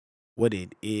What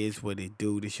it is, what it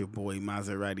do. This your boy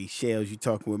Maserati Shells. You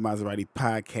talking with Maserati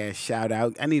Podcast. Shout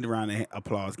out. I need a round of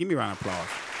applause. Give me a round of applause.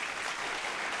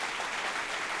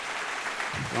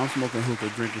 So I'm smoking hookah,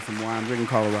 drinking some wine, drinking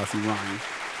Colorado wine.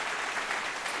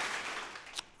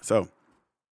 So,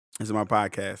 this is my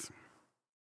podcast.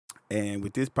 And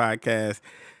with this podcast,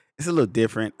 it's a little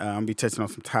different. I'm going to be touching on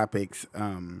some topics,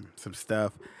 some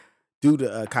stuff. Due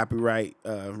to copyright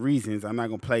reasons, I'm not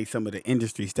going to play some of the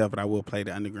industry stuff, but I will play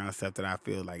the underground stuff that I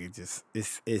feel like it's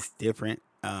different.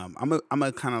 I'm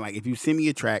a kind of like, if you send me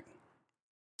a track,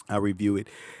 I'll review it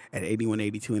at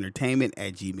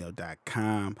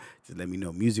 8182entertainment@gmail.com. Just let me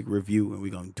know music review, and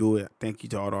we're going to do it. Thank you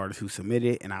to all the artists who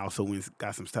submitted, and I also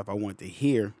got some stuff I want to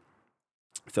hear.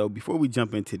 So before we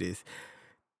jump into this,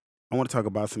 I want to talk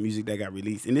about some music that got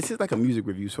released, and this is like a music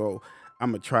review, so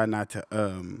I'm going to try not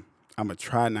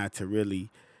to really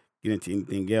get into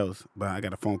anything else, but I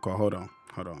got a phone call. Hold on.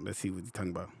 Let's see what you're talking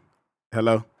about.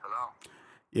 Hello? Hello?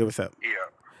 Yeah, what's up? Yeah.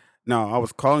 No, I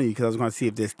was calling you because I was going to see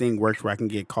if this thing works where I can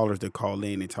get callers to call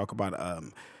in and talk about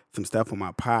some stuff on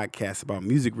my podcast about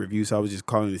music reviews. So I was just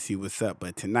calling to see what's up.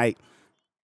 But tonight,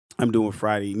 I'm doing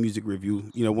Friday music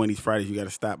review. You know, one of these Fridays you got to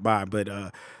stop by. But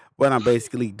what I'm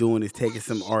basically doing is taking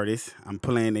some artists. I'm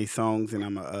playing their songs, and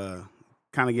I'm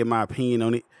kind of get my opinion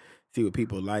on it, see what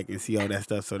people like, and see all that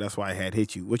stuff. So that's why I had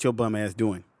hit you. What your bum ass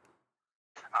doing?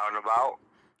 Out and about.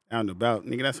 Out and about?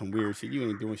 Nigga, that's some weird shit. You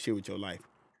ain't doing shit with your life.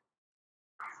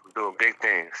 Doing big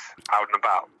things. Out and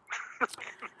about.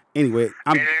 Anyway,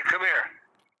 Hey, come here.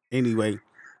 Anyway,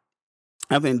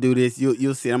 I'm gonna do this.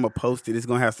 You'll see. I'm gonna post it. It's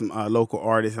gonna have some local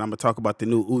artists, and I'm gonna talk about the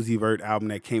new Uzi Vert album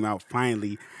that came out.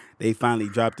 They finally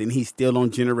dropped it. And he's still on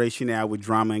Generation Now with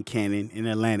Drama and Cannon in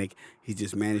Atlantic. He's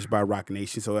just managed by Rock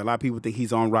Nation. So a lot of people think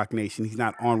he's on Rock Nation. He's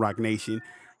not on Rock Nation.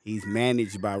 He's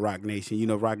managed by Rock Nation. You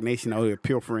know, Rock Nation out here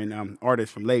pilfering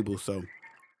artists from labels. So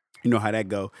you know how that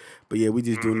go. But yeah, we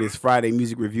just doing this Friday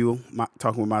music review.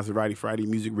 Talking with Maserati Friday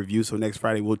music review. So next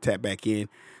Friday we'll tap back in.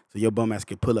 So your bum ass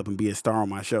can pull up and be a star on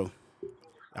my show.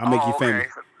 I'll make you famous.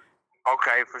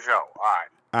 Okay, for sure. All right.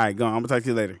 All right, go on. I'm going to talk to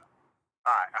you later.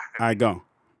 All right. All right, go.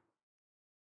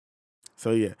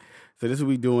 So, yeah. So, this is what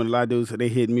we doing. A lot of dudes, so they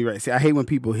hit me right. See, I hate when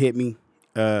people hit me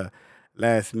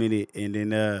last minute and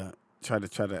then try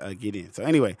to get in. So,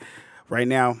 anyway, right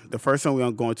now, the first song we're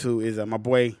going to is my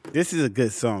boy. This is a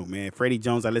good song, man. Freddie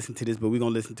Jones, I listened to this, but we're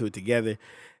going to listen to it together,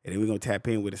 and then we're going to tap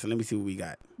in with it. So, let me see what we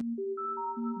got.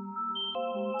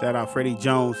 Shout out Freddie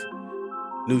Jones.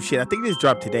 New shit. I think this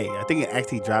dropped today. I think it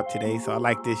actually dropped today, so I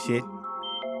like this shit.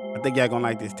 I think y'all gonna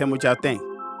like this. Tell me what y'all think.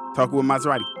 Talk with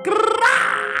Maserati.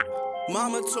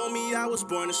 Mama told me I was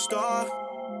born a star.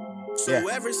 So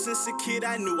ever since a kid,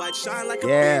 I knew I'd shine like a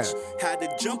bitch. Had to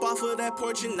jump off of that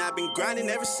porch, and I've been grinding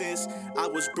ever since. I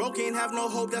was broken, have no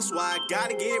hope, that's why I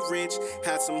gotta get rich.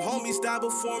 Had some homies die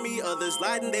before me, others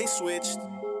lied and they switched.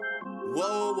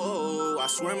 Whoa, I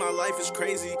swear my life is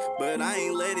crazy, but I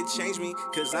ain't let it change me,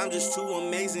 cause I'm just too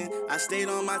amazing. I stayed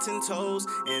on my 10 toes,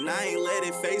 and I ain't let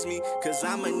it faze me, cause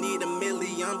I'ma need $1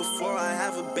 million before I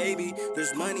have a baby.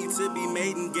 There's money to be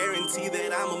made and guarantee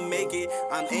that I'ma make it.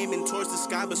 I'm aiming towards the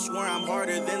sky, but swear I'm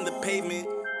harder than the pavement.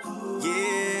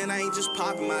 Yeah, and I ain't just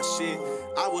popping my shit.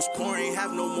 I was poor, ain't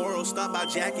have no morals, stop by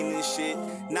jacking this shit.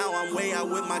 Now I'm way out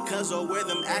with my cousin where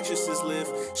them actresses live.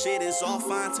 Shit is all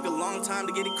fine, took a long time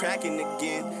to get it cracking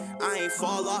again. I ain't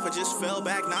fall off, I just fell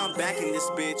back, now I'm back in this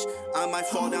bitch. I might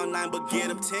fall down 9 but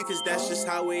get up 10, cause that's just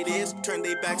how it is. Turn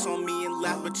they backs on me and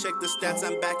laugh, but check the stats,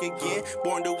 I'm back again.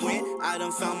 Born to win, I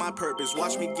done found my purpose,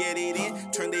 watch me get it in.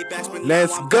 Turn they backs, but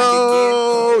let's now I'm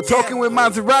go. Back again. Talking with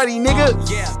Maserati, nigga.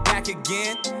 Yeah, back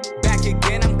again.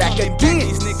 I'm back coming again. Back.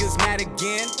 These niggas mad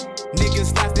again.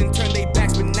 Niggas left and turned they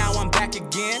backs, but now I'm back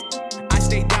again. I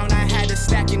stayed down, I had to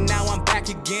stack, and now I'm back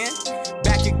again.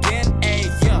 Back again, ayy,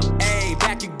 ayy,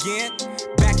 back again.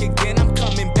 Back again, I'm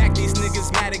coming back, these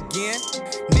niggas mad again.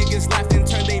 Niggas left and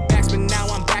turned they backs, but now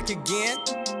I'm back again.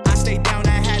 I stayed down,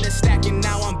 I had to stack, and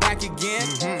now I'm back again.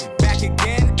 Back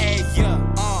again, ayy,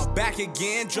 back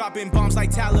again. Dropping bombs like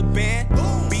Taliban.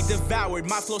 Be devoured,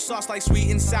 my flow sauce like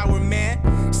sweet and sour, man.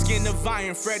 Skin of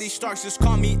iron, Freddie Starks just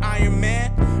call me Iron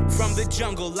Man. From the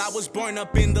jungle, I was born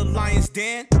up in the lion's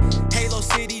den. Halo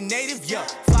City native, yeah.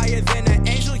 Flyer than an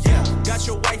angel, yeah. Got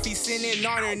your wifey sitting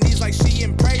on her knees like she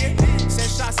in prayer.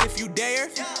 Send shots if you dare.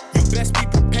 You best be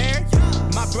prepared.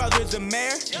 My brother the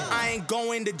mayor. I ain't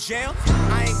going to jail.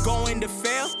 I ain't going to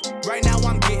fail. Right now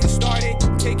I'm getting started.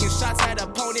 Taking shots at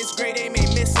opponents. Great aim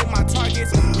ain't missing my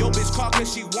targets. Yo bitch call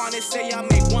cause she wanted. Say I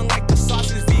make one like the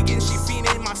sausage vegan. She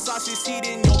feeding my sausage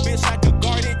eating. Yo bitch like the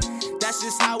garden. That's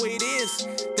just how it is.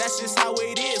 That's just how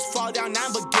it is. Fall down 9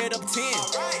 but get up 10.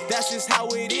 That's just just how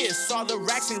it is. Saw the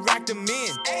racks and racked them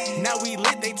in. Now we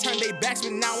lit, they turned their backs,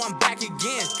 but now I'm back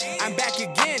again. I'm back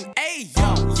again, ayy,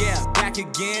 yo, yeah, back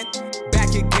again.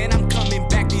 Back again, I'm coming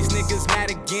back, these niggas mad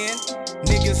again.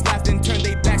 Niggas left and turned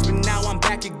their backs, but now I'm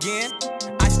back again.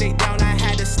 I stayed down, I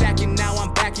had a stack, and now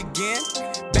I'm back again.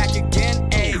 Back again,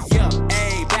 ayy, yo,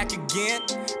 ayy, back again.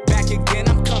 Back again,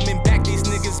 I'm coming back, these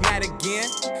niggas mad again.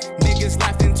 Niggas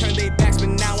left and turned their backs, but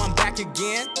now I'm back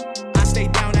again. I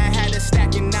stayed down, I had a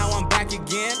stack, and now I'm back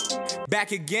again.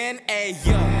 Back again, ayy,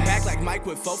 yo. Back like Mike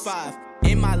with 4-5.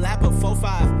 In my lap of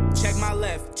 4-5. Check my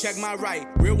left, check my right.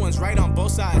 Real ones right on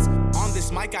both sides. On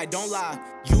this mic, I don't lie.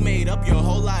 You made up your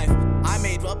whole life. I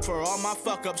made up for all my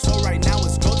fuck ups. So right now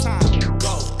it's go time.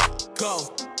 Go,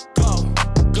 go, go,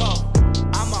 go.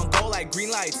 I'm on go like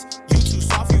green lights. You too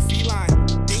soft, you feline.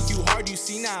 Think you hard, you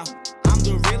see now. I'm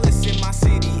the realest in my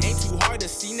city. Ain't too hard to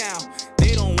see now.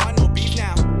 They don't want no beef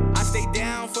now. I stay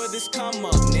down for this come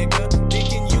up, nigga.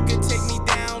 Thinking you could take me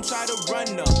down, try to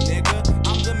run up, nigga.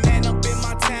 I'm the man up in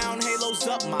my town, halos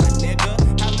up, my nigga.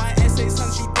 Have my essays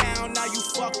hunt you down, now you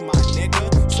fuck, my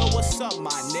nigga. So what's up,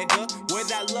 my nigga? Where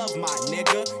that love, my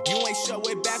nigga? You ain't show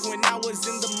it back when I was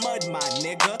in the mud, my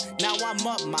nigga. Now I'm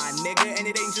up, my nigga, and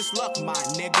it ain't just luck, my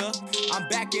nigga. I'm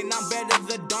back and I'm better,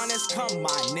 the dawn has come, my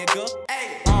nigga.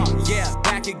 Hey, yeah,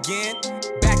 back again.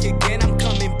 Back again, I'm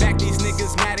coming back, these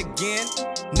niggas mad again.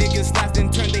 Niggas left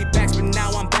and turned their backs, but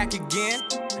now I'm back again.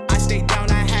 I stayed down,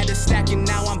 I had a stack, and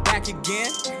now I'm back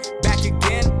again. Back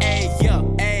again, ayy,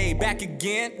 yo, ayy, back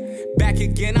again. Back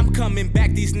again, I'm coming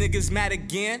back, these niggas mad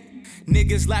again.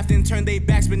 Niggas left and turned their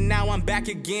backs, but now I'm back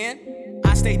again.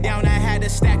 I stayed down, I had a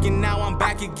stack, and now I'm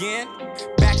back again.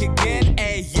 Back again,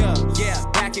 ayy, yo, yeah,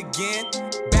 back again.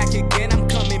 Back again, I'm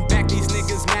coming back, these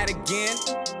niggas mad again.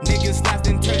 Niggas left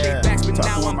and turned their backs, but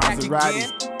now I'm back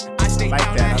again. I stayed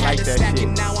down, I had a stack,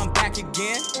 and now I'm back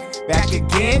again. Back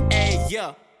again, ayy,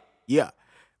 yo. Yeah,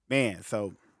 man.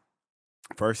 So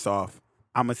first off,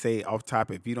 I'm gonna say off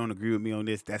top, if you don't agree with me on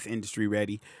this, that's industry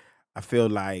ready. I feel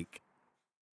like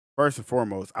first and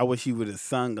foremost, I wish he would have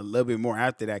sung a little bit more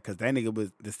after that, because that nigga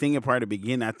was the singing part at the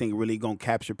beginning. I think really gonna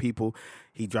capture people.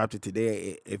 He dropped it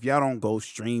today. If y'all don't go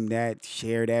stream that,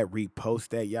 share that, repost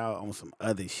that, y'all on some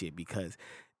other shit, because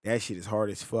that shit is hard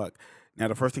as fuck. Now,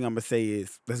 the first thing I'm gonna say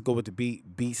is let's go with the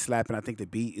beat. Beat slapping. I think the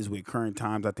beat is with current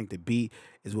times. I think the beat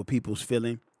is what people's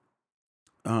feeling.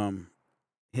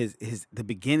 The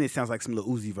beginning sounds like some little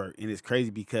Uzi Vert, and it's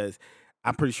crazy because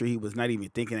I'm pretty sure he was not even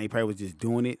thinking. He probably was just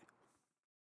doing it.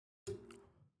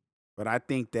 But I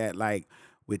think that like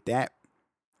with that,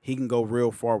 he can go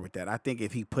real far with that. I think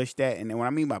if he pushed that, and then what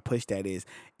I mean by push that is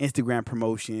Instagram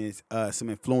promotions, some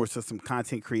influencers, some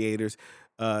content creators,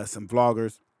 some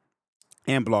vloggers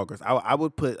and bloggers. I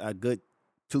would put a good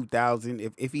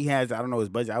 2,000 if he has, I don't know his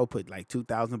budget. I would put like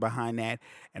 2,000 behind that,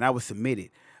 and I would submit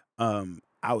it.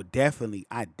 I definitely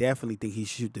think he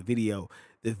should shoot the video.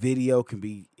 The video can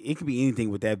be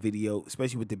anything with that video,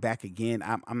 especially with the back again.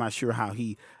 I'm not sure how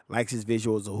he likes his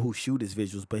visuals or who shoot his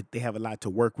visuals, but they have a lot to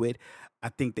work with. I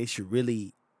think they should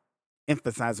really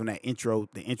emphasize on that intro,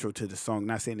 the intro to the song.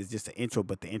 Not saying it's just an intro,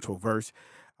 but the intro verse.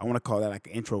 I want to call that like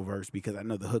an intro verse because I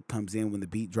know the hook comes in when the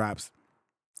beat drops.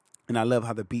 And I love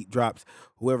how the beat drops.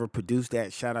 Whoever produced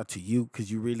that, shout out to you, because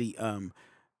you really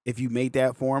if you made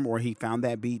that for him or he found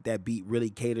that beat really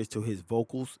caters to his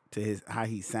vocals, to his how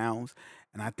he sounds.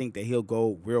 And I think that he'll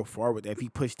go real far with that. If he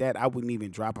pushed that, I wouldn't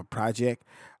even drop a project.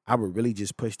 I would really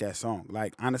just push that song.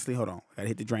 Like, honestly, hold on. Gotta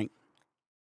hit the drink.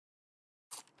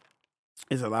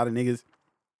 There's a lot of niggas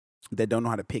that don't know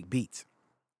how to pick beats.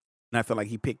 And I feel like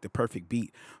he picked the perfect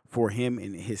beat for him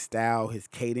and his style, his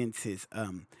cadence, his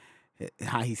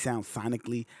how he sounds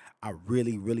sonically. I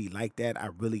really, really like that. I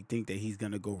really think that he's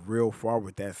gonna go real far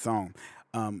with that song.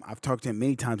 I've talked to him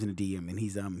many times in the DM, and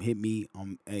he's hit me.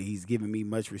 He's given me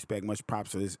much respect, much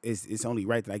props. So it's only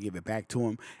right that I give it back to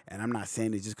him. And I'm not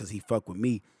saying it just because he fuck with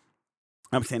me.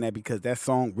 I'm saying that because that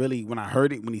song really, when I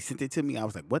heard it, when he sent it to me, I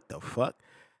was like, what the fuck?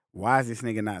 Why is this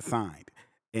nigga not signed?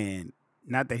 And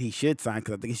not that he should sign,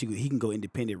 because I think he can go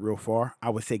independent real far.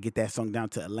 I would say get that song down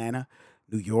to Atlanta,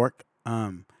 New York,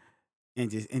 and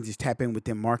just tap in with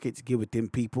them markets, get with them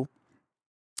people.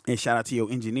 And shout out to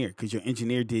your engineer, because your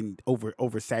engineer didn't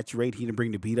oversaturate. He didn't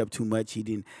bring the beat up too much. He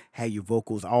didn't have your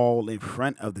vocals all in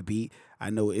front of the beat. I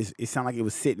know it sounded like it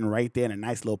was sitting right there in a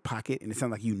nice little pocket, and it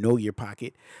sounds like you know your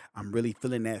pocket. I'm really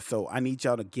feeling that. So I need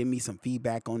y'all to give me some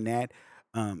feedback on that.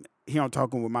 Here I'm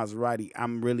talking with Maserati.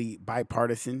 I'm really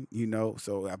bipartisan, you know.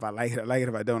 So if I like it, I like it.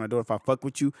 If I don't, I don't. If I fuck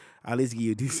with you, I'll at least give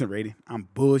you a decent rating. I'm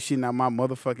bullshitting out my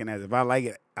motherfucking ass. If I like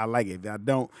it, I like it. If I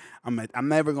don't, I'm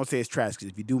never gonna say it's trash. Because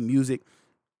if you do music,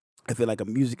 I feel like a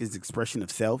music is expression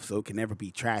of self, so it can never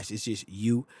be trash. It's just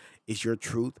you. It's your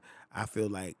truth. I feel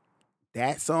like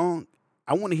that song,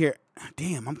 I want to hear.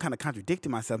 Damn, I'm kind of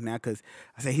contradicting myself now because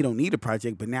I say he don't need a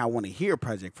project, but now I want to hear a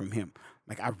project from him.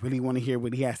 Like, I really want to hear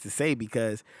what he has to say,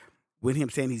 because with him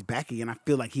saying he's back again, I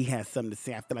feel like he has something to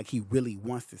say. I feel like he really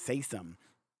wants to say something.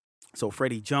 So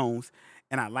Freddie Jones,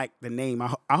 and I like the name.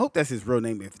 I hope that's his real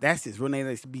name. If that's his real name,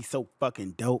 that should be so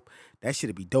fucking dope. That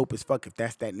should be dope as fuck if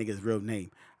that's that nigga's real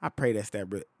name. I pray that's that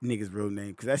nigga's real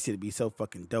name, because that should be so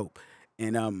fucking dope.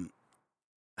 And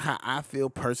how I feel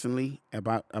personally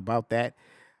about that,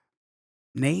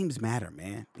 names matter,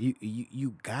 man.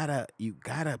 You gotta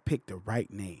pick the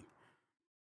right name.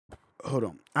 Hold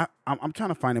on, I'm trying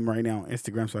to find him right now on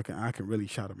Instagram so I can really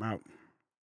shout him out.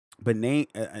 But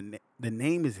the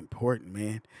name is important,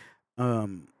 man.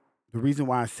 The reason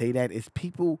why I say that is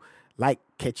people like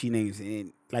catchy names,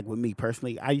 and like with me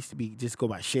personally, I used to just go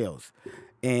by Shells,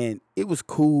 and it was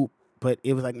cool, but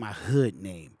it was like my hood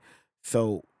name.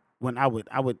 So when I would,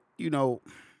 you know,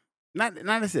 not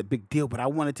as a big deal, but I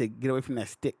wanted to get away from the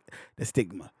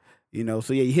stigma, you know.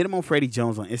 So yeah, you hit him on Freddie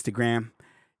Jones on Instagram.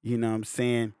 You know what I'm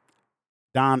saying?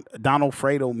 Donald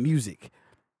Fredo Music.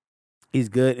 He's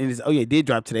good. And it did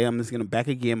drop today. I'm just gonna back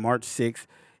again, March 6th.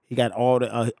 He got all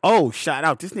the shout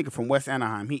out this nigga from West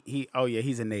Anaheim. He's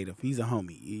a native. He's a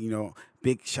homie. You know,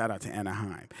 big shout out to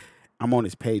Anaheim. I'm on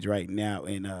his page right now,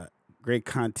 and great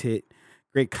content.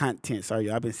 Sorry,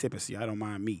 y'all, I've been sipping, so y'all don't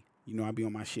mind me. You know, I be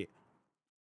on my shit.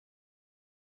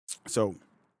 So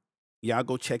y'all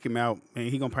go check him out, man.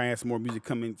 He gonna probably have some more music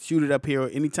coming. Shoot it up here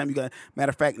anytime you got. Matter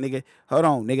of fact, nigga, hold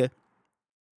on, nigga.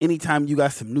 Anytime you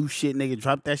got some new shit, nigga,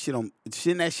 drop that shit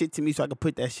send that shit to me so I can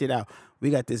put that shit out.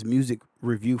 We got this music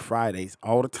review Fridays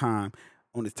all the time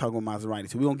on this Talking with Maserati.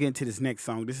 So we're going to get into this next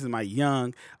song. This is my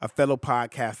a fellow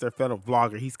podcaster, fellow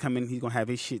vlogger. He's coming. He's going to have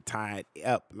his shit tied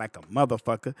up like a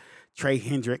motherfucker. Trey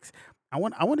Hendrix. I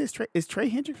want is Trey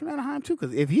Hendrix from Anaheim too?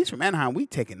 Because if he's from Anaheim, we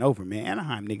taking over, man.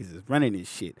 Anaheim niggas is running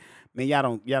this shit. Man,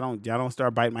 y'all don't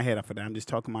start biting my head off of that. I'm just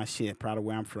talking my shit. Proud of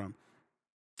where I'm from.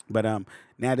 But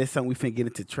now this something we finna get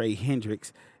into Trey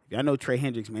Hendrix. If y'all know Trey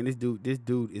Hendrix, man, this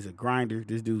dude is a grinder.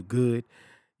 This dude good.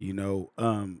 You know,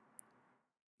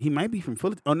 he might be from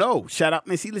Fullerton. Oh no, shout out,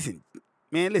 man. See, listen,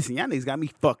 y'all niggas got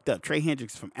me fucked up. Trey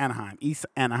Hendrix from Anaheim, East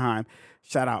Anaheim.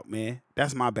 Shout out, man.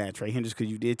 That's my bad, Trey Hendrix,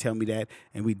 because you did tell me that,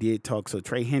 and we did talk. So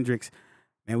Trey Hendrix,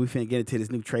 man, we finna get into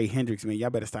this new Trey Hendrix, man. Y'all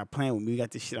better stop playing with me. We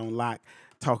got this shit on lock.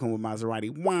 Talking with Maserati.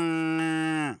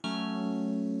 Wah.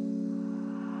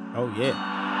 Oh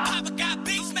yeah.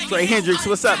 Trey Hendrix,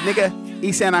 what's up, nigga?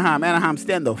 East Anaheim,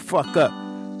 stand the fuck up.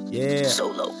 Yeah.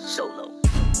 Solo.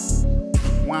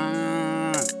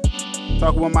 Wow.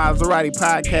 Talking with Maserati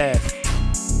podcast.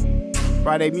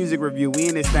 Friday music review. We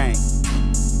in this thing.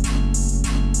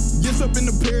 Yes, I've been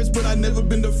to Paris, but I never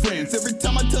been to France. Every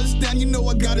time I touch down, you know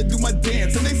I gotta do my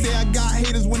dance. And they say I got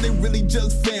haters when they really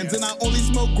just fans. And I only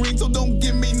smoke green, so don't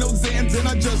give me no Zans. And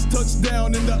I just touched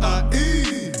down in the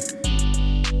IE.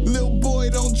 Little boy,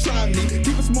 don't try me.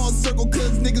 Keep a small circle,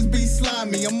 cause niggas be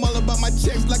slimy. I'm all about my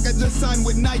checks like I just signed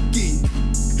with Nike.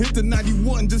 Hit the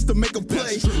 91 just to make a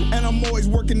play. And I'm always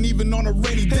working even on a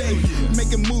rainy day.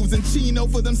 Making moves in Chino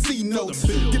for them C notes.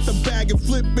 Get the bag and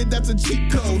flip it, that's a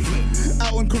cheat code.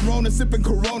 Out in Corona, sipping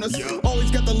Coronas.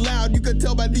 Always got the loud, you could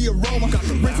tell by the aroma.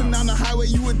 Racing down the highway,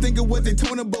 you would think it was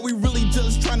Daytona, but we really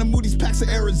just trying to move these packs to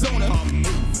Arizona.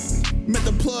 Met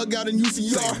the plug out in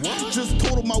UCR. Just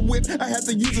totaled my whip, I had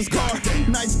to use his car.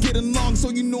 Nights getting long, so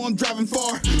you know I'm driving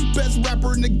far. Best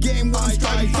rapper in the game, what I'm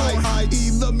striving for.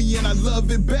 IE love me and I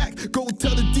love it back. Go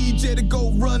tell the DJ to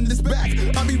go run this back.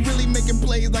 I be really making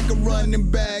plays like a running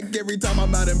back. Every time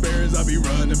I'm out in Paris, I be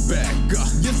running back.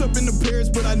 Yes, I've been to Paris,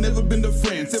 but I never been to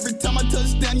France. Every time I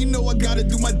touch down, you know I gotta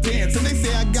do my dance. And they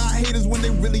say I got haters when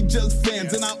they really just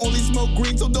fans. And I only smoke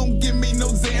green, so don't give me no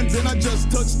Zans. And I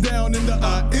just touched down in the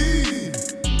IE.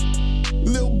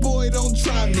 Little boy, don't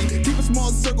try me. Keep a small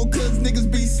circle, cause niggas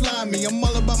be slimy. I'm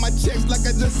all about my checks like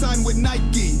I just signed with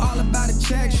Nike. All about a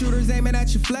check, shooters aiming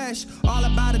at your flesh. All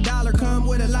about a dollar, come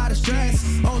with a lot of stress.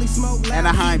 Only smoke loud.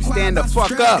 Anaheim, stand the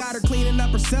fuck up. Got her cleaning up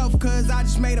herself, cause I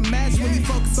just made a mess. When you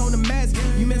focus on the mess,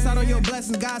 you miss out on your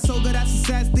blessings. God so good at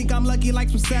success, think I'm lucky like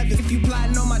some sevens. If you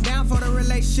plotting on my downfall, the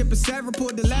relationship is severed.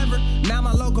 Pulled the lever, now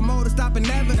my locomotive stopping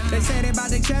never. They say they about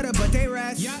their cheddar, but they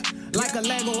rest. Like a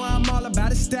Lego, I'm all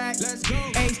about a stack. Let's go.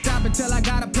 Ain't stopping till I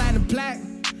got a platinum plaque.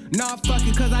 Nah, fuck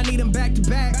it, cause I need them back to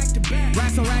back.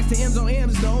 Racks on racks to M's on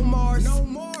M's, no more.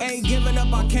 Ain't giving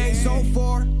up, I came so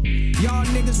far. Y'all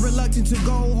niggas reluctant to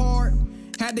go hard.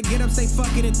 Had to get up, say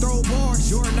fuck it, and throw bars.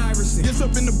 Jordan Iverson. Yes,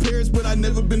 I've been to Paris, but I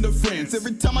never been to France.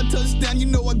 Every time I touch down, you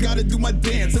know I gotta do my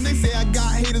dance. And they say I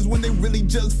got haters when they really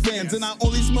just fans. And I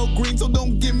only smoke green, so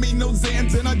don't give me no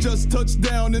Xans. And I just touched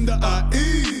down in the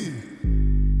IE.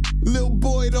 Lil'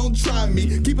 boy, don't try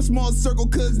me. Keep a small circle,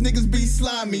 cause niggas be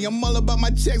slimy. I'm all about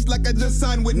my checks like I just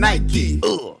signed with Nike.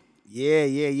 Ugh.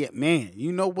 Yeah. Man,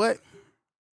 you know what?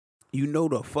 You know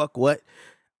the fuck what?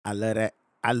 I love that.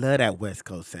 I love that West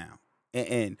Coast sound.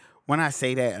 And when I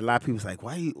say that, a lot of people's like,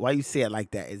 why you say it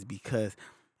like that? Is because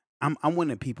I'm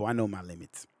one of the people, I know my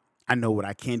limits. I know what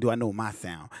I can do. I know my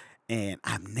sound. And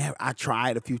I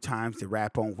tried a few times to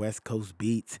rap on West Coast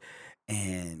beats,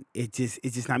 and it's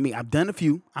just not me. I've done a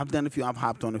few. I've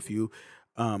hopped on a few.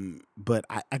 But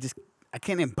I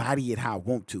can't embody it how I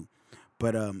want to.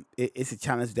 But it's a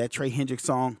challenge. That Trey Hendrix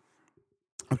song,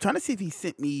 I'm trying to see if he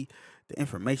sent me the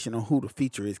information on who the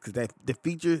feature is, because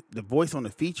the voice on the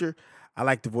feature, I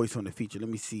like the voice on the feature. Let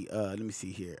me see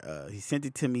here. He sent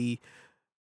it to me.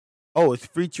 Oh, it's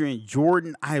featuring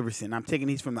Jordan Iverson. I'm taking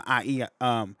these from the IE.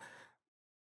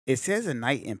 It says A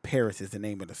Night in Paris is the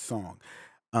name of the song.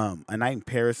 A Night in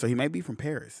Paris. So he might be from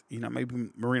Paris. Maybe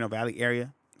Moreno Valley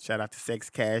area. Shout out to Sex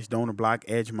Cash, Donor Block,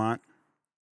 Edgemont.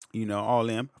 All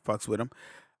them. Fucks with them.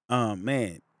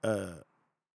 Man.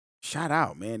 Shout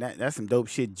out, man. That's some dope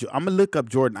shit. I'm gonna look up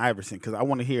Jordan Iverson because I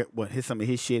want to hear some of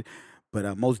his shit.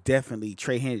 But most definitely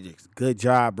Trey Hendrix. Good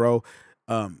job, bro.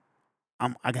 I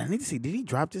need to see. Did he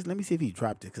drop this? Let me see if he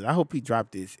dropped it, because I hope he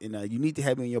dropped this. And you need to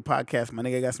have me on your podcast, my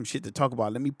nigga. I got some shit to talk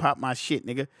about. Let me pop my shit,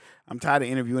 nigga. I'm tired of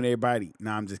interviewing everybody.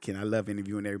 Nah, I'm just kidding. I love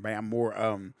interviewing everybody. I'm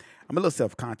a little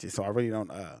self-conscious, so I really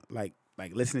don't like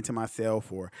listening to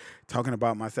myself or talking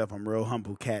about myself. I'm a real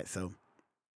humble cat, so.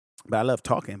 But I love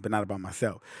talking, but not about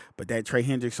myself. But that Trey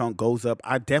Hendrix song goes up.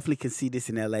 I definitely can see this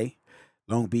in L.A.,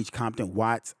 Long Beach, Compton,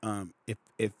 Watts.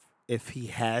 If he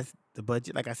has the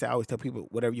budget, like I said, I always tell people,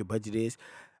 whatever your budget is,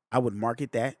 I would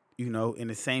market that, in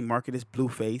the same market as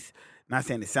Blueface. Not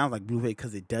saying it sounds like Blueface,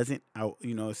 because it doesn't.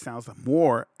 It sounds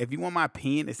more, if you want my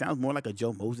opinion, it sounds more like a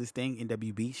Joe Moses thing,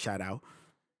 NWB, shout out.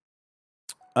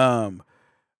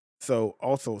 So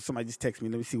also, somebody just texted me.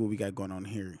 Let me see what we got going on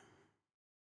here.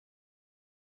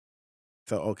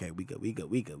 So, okay, we good.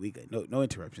 No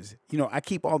interruptions. I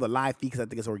keep all the live feed because I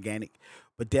think it's organic.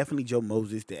 But definitely Joe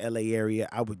Moses, the LA area.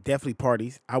 I would definitely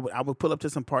parties. I would pull up to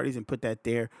some parties and put that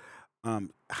there.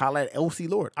 Holla at OC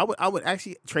Lord. I would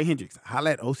actually, Trey Hendrix,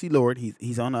 holla at OC Lord.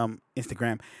 He's on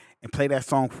Instagram, and play that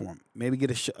song for him. Maybe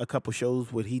get a couple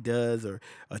shows what he does, or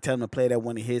tell him to play that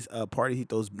one of his parties. He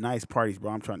throws nice parties,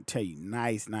 bro. I'm trying to tell you,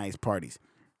 nice parties.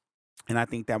 And I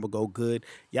think that would go good.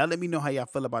 Y'all let me know how y'all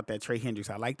feel about that Trey Hendrix.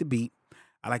 I like the beat.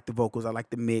 I like the vocals. I like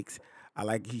the mix. I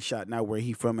like he shot now where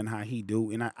he from and how he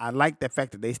do. And I like the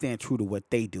fact that they stand true to what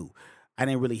they do. I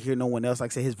didn't really hear no one else.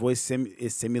 Like I said, his voice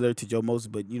is similar to Joe Moses,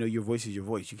 but, your voice is your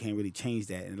voice. You can't really change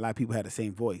that. And a lot of people had the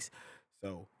same voice.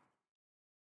 So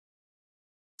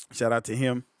shout out to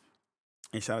him.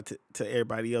 And shout out to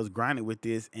everybody else grinding with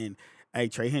this. And hey,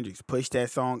 Trey Hendrix, push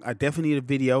that song. I definitely need a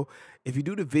video. If you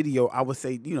do the video, I would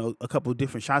say, a couple of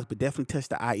different shots, but definitely touch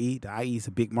the IE. The IE is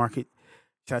a big market.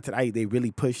 Shout out to the IE. They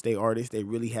really push their artists. They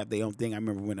really have their own thing. I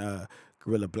remember when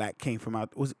Gorilla Black came from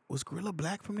out. Was Gorilla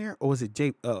Black from there? Or was it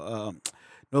no,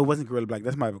 it wasn't Gorilla Black.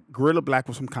 Gorilla Black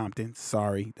was from Compton.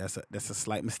 Sorry. That's a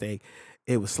slight mistake.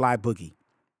 It was Sly Boogie.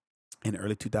 In the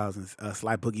early 2000s,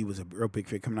 Sly Boogie was a real big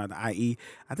figure coming out of the IE.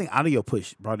 I think Audio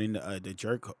Push brought in the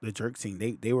jerk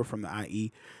scene. They were from the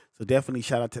IE. So definitely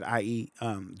shout out to the IE,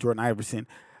 Jordan Iverson.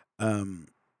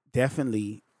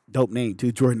 Definitely dope name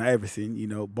too, Jordan Iverson,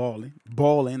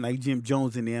 balling like Jim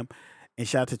Jones and them. And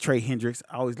shout out to Trey Hendrix.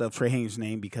 I always love Trey Hendrix's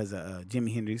name because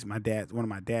Jimi Hendrix, one of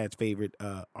my dad's favorite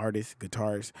artists,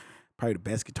 guitarists, probably the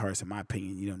best guitarist in my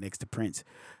opinion, next to Prince.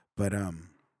 But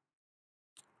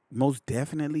most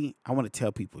definitely, I want to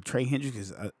tell people Trey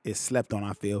Hendrix is slept on,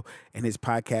 I feel, and his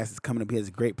podcast is coming up. He has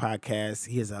a great podcast.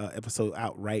 He has an episode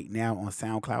out right now on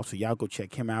SoundCloud, so y'all go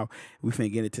check him out. We finna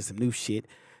get into some new shit.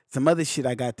 Some other shit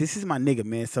I got. This is my nigga,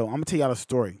 man. So I'm gonna tell y'all a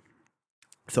story.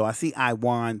 So I see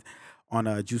Iwan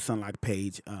on Juice Unlocked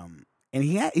page, and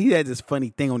he had this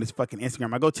funny thing on his fucking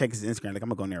Instagram. I go check his Instagram. Like, I'm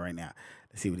gonna go in there right now.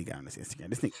 Let's see what he got on his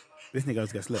Instagram. This nigga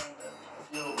always got slipped.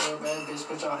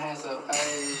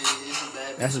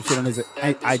 That's some shit on his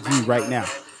IG right now.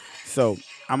 So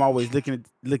I'm always looking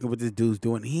what this dude's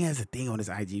doing. He has a thing on his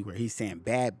IG where he's saying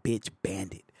 "bad bitch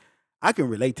bandit." I can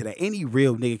relate to that. Any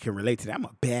real nigga can relate to that. I'm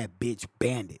a bad bitch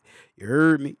bandit. You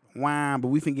heard me? Wow. But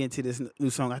we finna get into this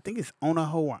new song. I think it's On a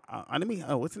Hoe.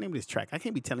 What's the name of this track? I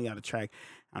can't be telling y'all the track.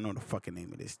 I don't know the fucking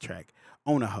name of this track.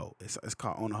 On a Hoe. It's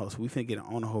called On a Hoe. So we finna get an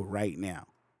On a Hoe right now.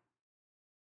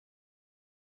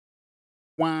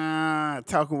 Wah,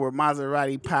 talking with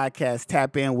Maserati podcast.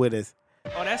 Tap in with us.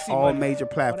 Oh, that's all major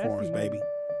platforms, baby.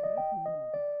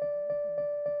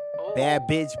 Bad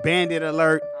bitch bandit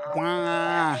alert.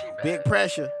 Wah, big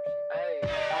pressure. Hey,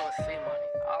 all I see money.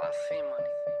 All I see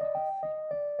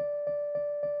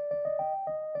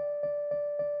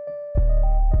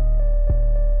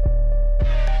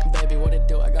money. Baby, what it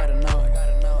do? I gotta know.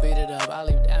 Beat it up, I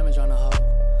leave damage on the hoe.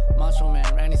 Macho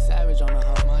man, Randy Savage on the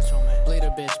hoe. Macho man, bleed a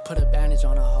bitch, put a bandage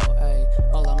on the hoe. Ayy,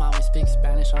 all the mommy speak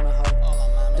Spanish on the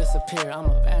hoe. Disappear,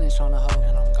 I'ma vanish on the hoe.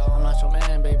 And I'm gone. I'm not your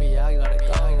man, baby, I gotta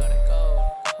go.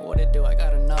 What it do? I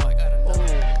gotta know.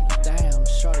 Ooh, damn,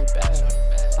 shorty bad.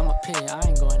 I'm a P, I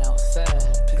ain't going outside.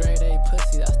 Grade A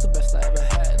pussy, that's the best I ever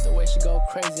had. The way she go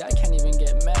crazy, I can't even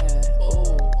get mad.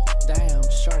 Ooh, damn,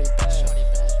 shorty bad.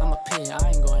 I'm a P, I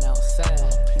ain't going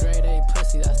outside. Grade A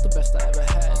pussy, that's the best I ever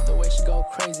had. The way she go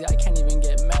crazy, I can't even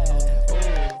get mad. Ooh,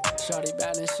 shorty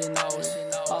bad and she know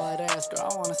it. All that ass, girl,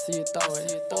 I wanna see you throw it.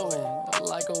 Ooh,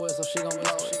 like a whistle, she gon'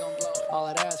 blow it. All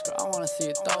that ass, girl, I wanna see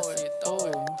you throw it.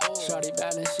 Ooh, shorty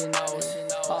bad and she know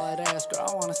it. All that ass, girl,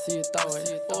 I wanna see you throw it.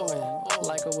 Ooh,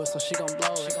 like a whistle, she gon'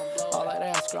 blow it. All that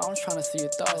ass, girl, I'm tryna see you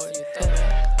throw it.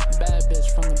 Bad bitch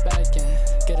from the back end.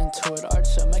 Get into it,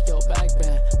 arch up, make your back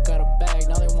bend. Got a bag,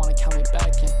 now they wanna count me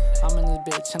back in. I'm in this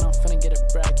bitch and I'm finna get it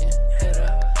bragging. Hit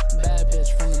her, bad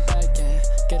bitch from the back end.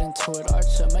 Get into it,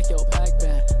 arch up, make your back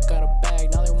bend. Got a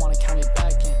bag, now they wanna count me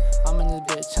back in. I'm in this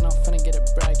bitch and I'm finna get it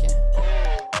bragging.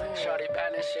 Shorty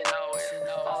bad and she know it.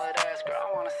 All that ass, girl, I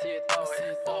wanna see you throw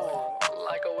it. Ooh,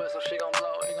 like a whistle, she gon'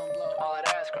 blow it. All that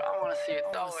ass, girl, I wanna see you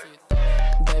throw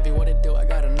it. Baby, what it do? I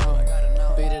gotta know.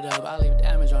 Beat it up, I leave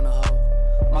damage on the hoe.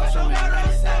 Macho man,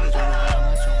 Randy Savage on the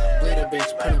hoe. Bleed a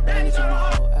bitch, put a bandage on the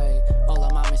hoe. Ayy, all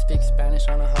the mommy speak Spanish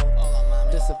on the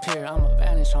hoe. Disappear, I'ma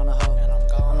vanish on the hoe. And I'm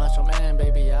gone. I'm not your man,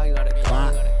 baby, I gotta go.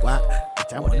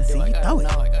 Bitch, I wanna see you throw it.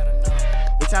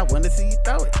 Bitch, I wanna see you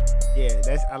throw it.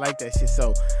 Yeah, I like that shit.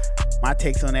 So my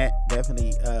takes on that definitely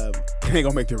it ain't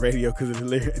gonna make the radio because of the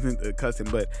lyrics and the cussing,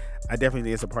 but I definitely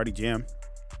think it's a party jam.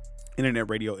 Internet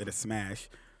radio, it'll smash.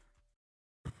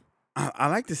 I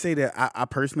like to say that I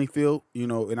personally feel,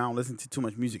 and I don't listen to too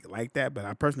much music like that, but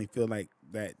I personally feel like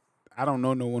that I don't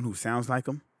know no one who sounds like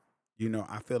him.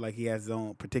 I feel like he has his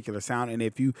own particular sound. And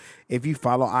if you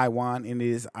follow Iwan, and it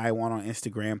is Iwan on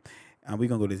Instagram, we're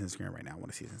gonna go to his Instagram right now. I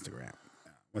want to see his Instagram.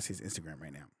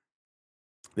 Right now.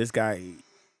 This guy,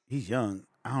 he's young.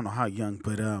 I don't know how young,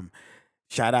 but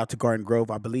shout out to Garden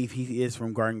Grove. I believe he is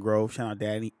from Garden Grove. Shout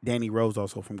out Danny Rose,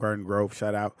 also from Garden Grove.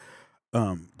 Shout out.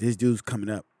 This dude's coming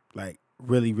up. Like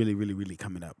really, really, really, really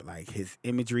coming up. Like his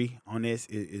imagery on this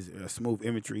is a smooth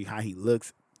imagery. How he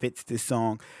looks fits this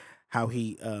song. How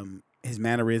he his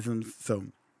mannerisms. So,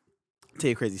 I'll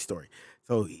tell you a crazy story.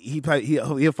 So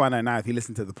he'll find out now if he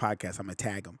listens to the podcast. I'm gonna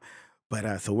tag him.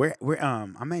 But so we're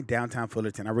I'm at downtown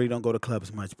Fullerton. I really don't go to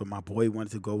clubs much, but my boy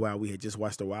wanted to go out. We had just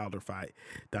watched the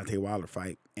Deontay Wilder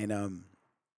fight, and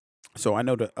so I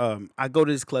know I go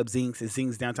to this club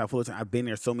Zing's downtown Fullerton. I've been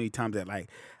there so many times that like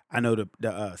I know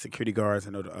the security guards, I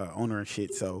know the owner and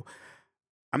shit. So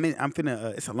I'm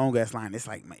finna. It's a long ass line. It's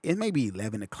like it may be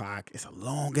 11 o'clock. It's a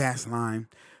long ass line.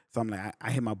 So I'm like,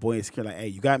 I hit my boy in security like, hey,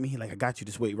 you got me? He like, I got you.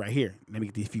 Just wait right here. Let me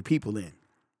get these few people in.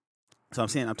 So I'm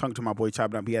talking to my boy,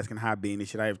 chopping up. He asking how I been and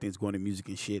shit. Everything's going to music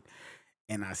and shit.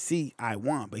 And I see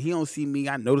Iwan, but he don't see me.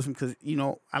 I notice him because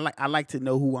I like to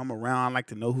know who I'm around. I like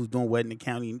to know who's doing what in the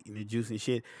county and the juice and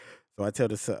shit. So I tell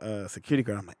the security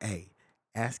guard, I'm like, hey,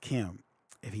 ask him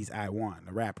if he's Iwan,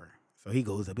 the rapper. So he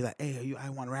goes up, be like, hey, are you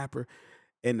Iwan rapper?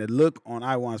 And the look on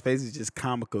Iwan's face is just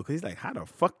comical because he's like, how the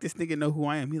fuck this nigga know who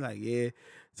I am? He's like, yeah.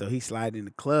 So he slide in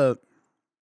the club,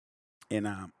 and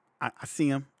I see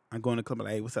him. I go in the club, I'm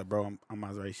like, hey, what's up, bro? I'm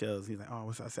Maserati Shells. He's like, oh,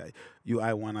 what's up? I say, you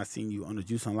Iwan, I seen you on the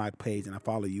Juice Unlocked page, and I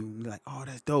follow you. And he's like, oh,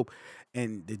 that's dope.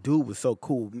 And the dude was so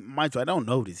cool. Mind you, I don't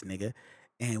know this nigga.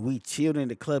 And we chilled in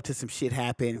the club till some shit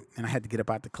happened, and I had to get up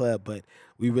out the club. But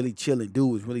we really chilling.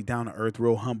 Dude was really down to earth,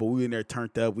 real humble. We in there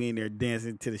turned up. We in there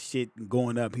dancing to the shit and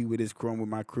going up. He with his crew, with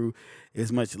my crew.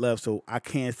 It's much love. So I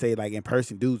can't say like in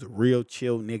person, dude's a real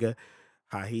chill nigga.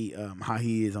 How he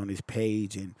is on his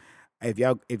page. And if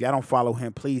y'all don't follow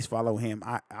him, please follow him.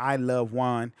 I love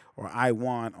Juan or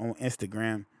Iwan on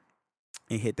Instagram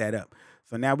and hit that up.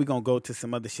 So now we're gonna go to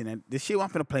some other shit. And the shit I'm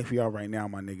finna play for y'all right now,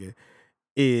 my nigga,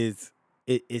 is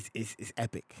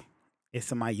epic. It's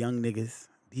some of my young niggas.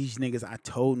 These niggas, I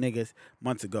told niggas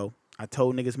months ago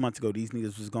these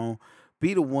niggas was gonna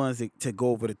be the ones to go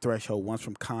over the threshold. One's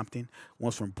from Compton,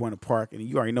 one's from Buena Park. And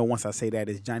you already know once I say that,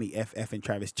 it's Johnny FF and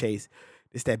Travis Chase.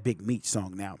 It's that Big Meech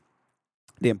song. Now,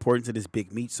 the importance of this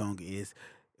Big Meech song is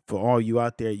for all you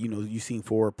out there, you seen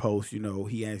Ford post,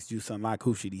 he asked Juice Unlock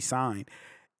who should he sign.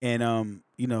 And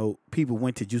people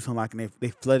went to Juice Unlock and they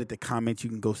flooded the comments. You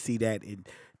can go see that. And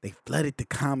they flooded the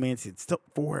comments and stuff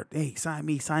Ford, hey, sign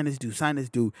me, sign this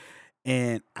dude.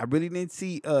 And I really didn't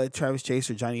see Travis Chase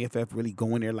or Johnny FF really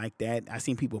going there like that. I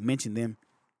seen people mention them.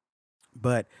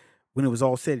 But when it was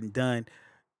all said and done,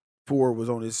 Ford was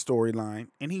on his storyline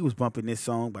and he was bumping this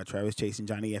song by Travis Chase and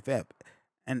Johnny FF.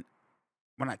 And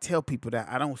when I tell people that,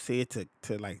 I don't say it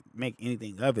to like make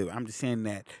anything of it. I'm just saying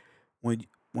that when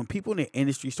people in the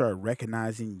industry start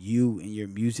recognizing you and your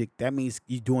music, that means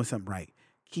you're doing something right.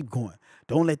 Keep going.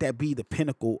 Don't let that be the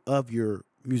pinnacle of your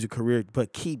music career,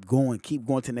 but keep going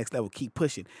to the next level. Keep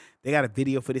pushing. They got a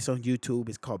video for this on YouTube.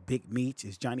 It's called Big Meech.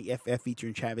 It's Johnny FF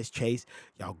featuring Travis Chase.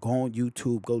 Y'all go on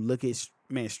YouTube. Go look at,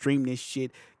 man, stream this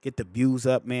shit. Get the views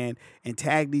up, man. And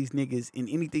tag these niggas in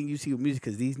anything you see with music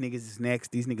because these niggas is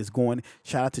next. These niggas going.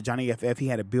 Shout out to Johnny FF. He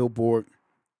had a billboard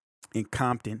in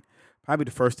Compton. Probably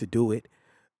the first to do it.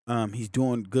 He's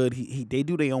doing good. They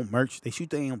do their own merch. They shoot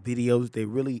their own videos. They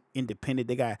really independent.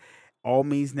 They got All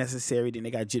Means Necessary. Then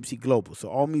they got Gypsy Global. So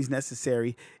All Means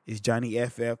Necessary is Johnny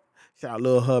FF. Shout out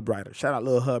Lil Hub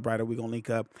Rider. We're gonna link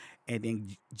up. And then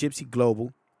Gypsy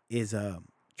Global is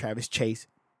Travis Chase.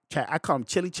 I call him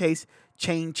Chili Chase,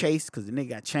 Chain Chase, because the nigga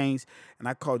got chains. And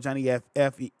I call Johnny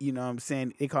FF, you know what I'm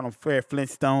saying? They call him Fred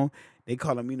Flintstone. They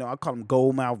call him, I call him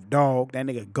Gold Mouth Dog. That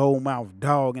nigga Gold Mouth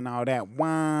Dog and all that.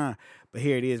 Wah. But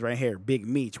here it is right here. Big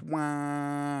Meech.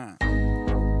 Wah.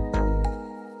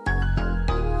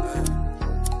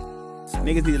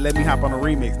 Niggas need to let me hop on a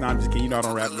remix. No, I'm just kidding. I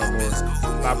don't rap no more.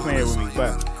 Stop playing with me.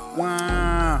 But,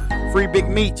 wah. Free Big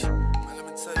Meech.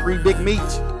 Free Big Meech.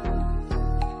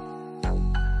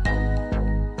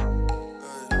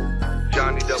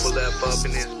 Johnny double F up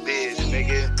in this bitch,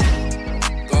 nigga.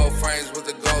 Gold frames with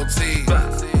the gold teeth.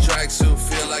 Tracksuit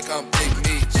feel like I'm Big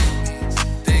Meech.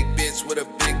 Thick bitch with a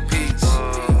big piece.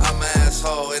 I'm an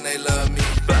asshole and they love me.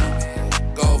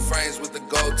 Gold frames with the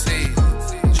gold teeth.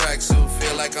 Tracksuit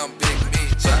feel like I'm Big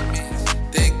Meech.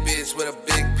 Thick bitch with a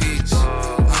big peach.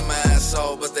 I'm an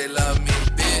asshole but they love me,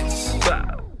 bitch.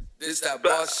 This that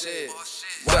boss shit.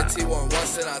 White T1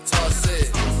 once and I toss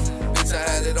it. Bitch, I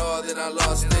had it all, then I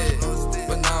lost it.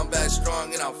 But now I'm back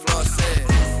strong and I'm flossing.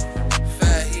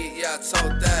 Fat heat, yeah, I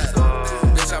told that.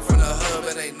 Bitch, I'm from the hood,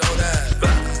 but they know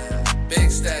that. Big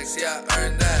stacks, yeah, I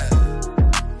earned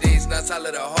that. These nuts, I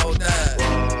let her hold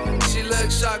that. She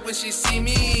look shocked when she see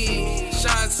me.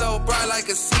 Shine so bright like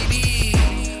a CD.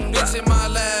 Bitch in my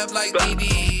lab like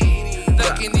DD.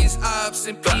 Ducking these ops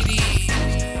and PD.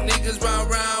 Niggas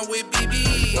round with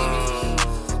BB.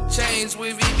 Chains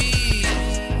with VV.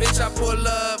 Bitch, I pull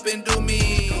up and do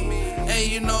me. And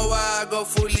you know why I go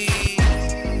fully.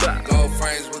 Gold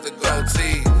frames with the gold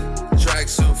teeth.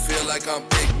 Tracksuit feel like I'm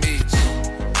Big Meech.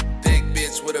 Thick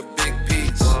bitch with a big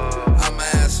piece. I'm an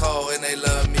asshole and they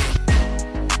love me.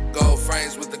 Gold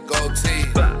frames with the gold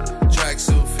teeth.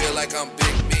 Tracksuit feel like I'm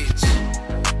Big Meech.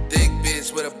 Thick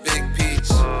bitch with a big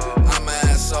peach. I'm an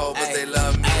asshole but they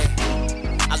love me.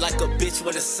 I like a bitch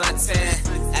with a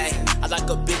suntan. Ay, I like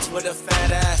a bitch with a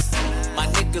fat ass. My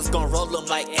niggas gon' roll them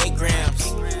like 8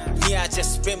 grams. Yeah, I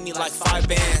just spin me like 5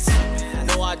 bands.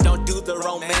 No, I don't do the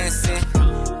romancing.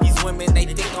 These women, they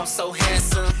think I'm so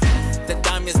handsome. The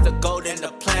diamonds, the gold, and the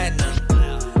platinum.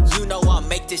 You know I'll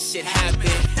make this shit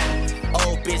happen.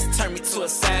 Old bitch turned me to a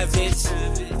savage.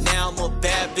 Now I'm a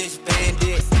bad bitch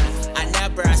bandit. I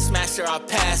nab her, I smash her, I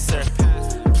pass her.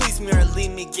 Please me or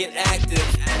leave me get active.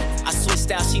 I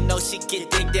switched out, she knows she get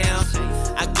dig down.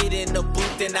 I get in the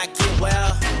booth and I get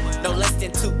well. No less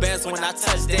than 2 bands when I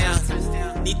touch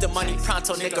down. Need the money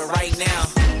pronto, nigga, right now.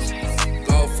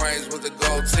 Gold frames with the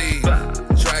gold teeth.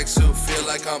 Tracksuit feel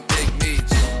like I'm Big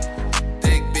Meech.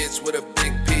 Thick bitch with a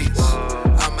big piece.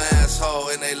 I'm an asshole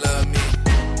and they love me.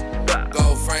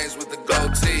 Gold frames with the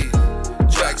gold teeth.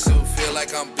 Tracksuit feel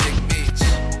like I'm Big Meech.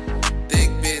 Thick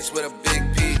bitch with a big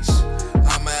peach.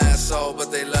 I'm an asshole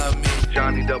but they love me.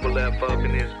 Johnny double F up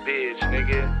in this bitch,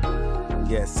 nigga.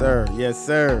 Yes, sir. Yes,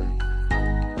 sir.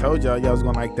 Told y'all was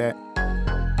gonna like that.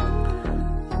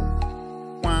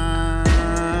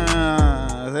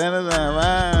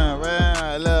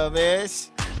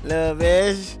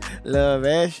 Love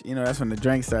ish. That's when the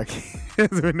drink start kicking.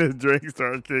 That's when the drink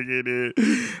start kicking in.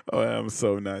 Oh, I'm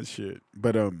so not shit.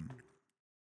 But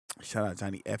shout out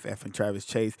Johnny FF and Travis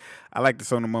Chase. I like the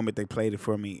song the moment they played it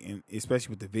for me, and especially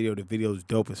with the video. The video's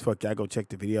dope as fuck. Y'all go check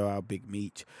the video out. Big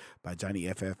Meech by Johnny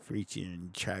FF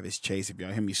featuring Travis Chase. If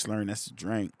y'all hear me slurring, that's the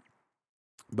drink.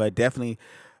 But definitely,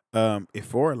 if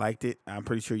Ford liked it, I'm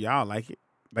pretty sure y'all like it.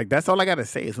 Like, that's all I gotta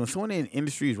say is when someone in the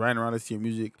industry is riding around to your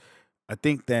music, I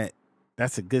think that's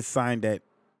that's a good sign that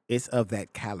it's of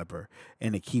that caliber,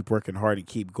 and to keep working hard and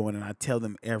keep going. And I tell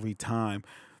them every time,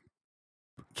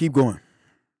 keep going.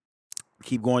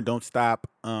 Keep going, don't stop.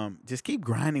 Just keep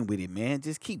grinding with it, man.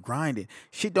 Just keep grinding.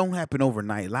 Shit don't happen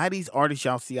overnight. A lot of these artists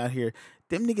y'all see out here,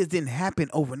 them niggas didn't happen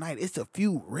overnight. It's a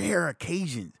few rare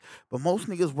occasions. But most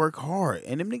niggas work hard.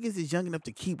 And them niggas is young enough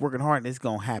to keep working hard, and it's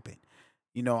gonna happen.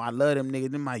 You know, I love them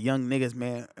niggas. Them my young niggas,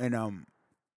 man. And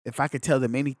if I could tell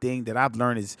them anything that I've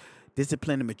learned is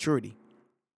discipline and maturity.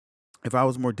 If I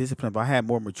was more disciplined, if I had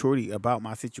more maturity about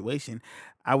my situation,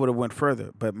 I would have went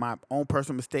further. But my own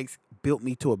personal mistakes built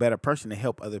me to a better person to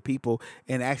help other people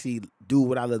and actually do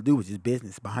what I love to do, which is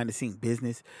business, behind the scene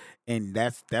business. And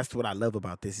that's what I love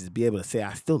about this, is be able to say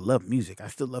I still love music. I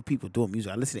still love people doing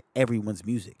music. I listen to everyone's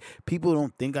music. People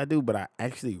don't think I do, but I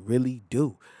actually really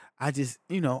do. I just,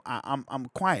 you know, I'm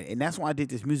quiet. And that's why I did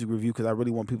this music review, because I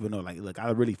really want people to know, like, look, I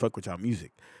really fuck with y'all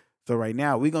music. So right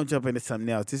now, we're going to jump into something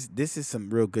else. This is some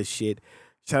real good shit.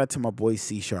 Shout out to my boy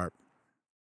C-Sharp.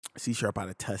 C-Sharp out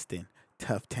of Tustin,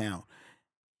 tough town.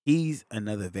 He's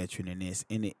another veteran in this.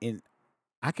 And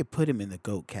I could put him in the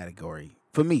GOAT category.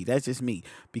 For me, that's just me.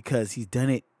 Because he's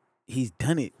done it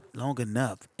long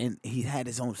enough. And he had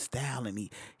his own style.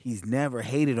 And he's never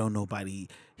hated on nobody.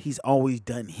 He's always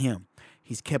done him.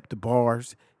 He's kept the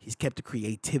bars. He's kept the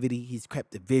creativity. He's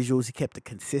kept the visuals. He kept the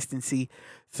consistency.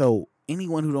 So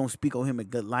anyone who don't speak on him in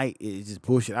good light is just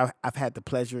bullshit. I've had the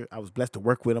pleasure. I was blessed to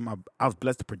work with him. I was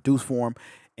blessed to produce for him.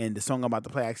 And the song I'm about to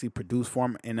play, I actually produced for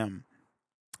him. And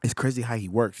it's crazy how he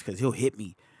works, because he'll hit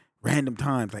me random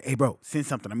times. Like, hey, bro, send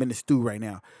something. I'm in the stew right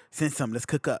now. Send something. Let's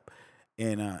cook up.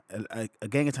 And a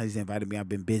gang of times he's invited me. I've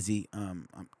been busy.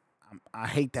 I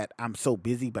hate that I'm so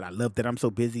busy, but I love that I'm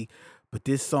so busy. But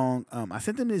this song, I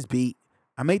sent him this beat.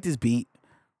 I made this beat.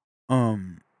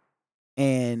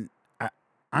 And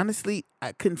honestly,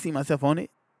 I couldn't see myself on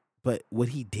it, but what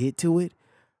he did to it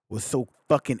was so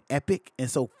fucking epic and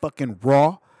so fucking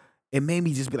raw. It made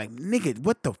me just be like, nigga,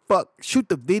 what the fuck? Shoot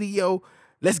the video.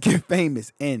 Let's get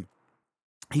famous. And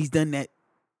he's done that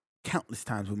countless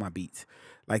times with my beats.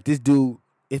 Like this dude,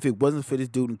 if it wasn't for this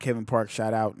dude and Kevin Park,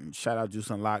 shout out Juice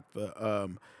Unlocked. For,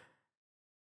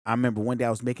 I remember one day I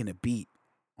was making a beat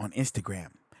on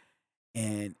Instagram.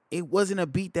 And it wasn't a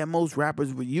beat that most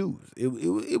rappers would use.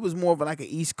 It was more of like an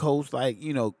East Coast, like,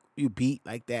 you know, you beat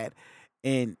like that.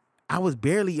 And I was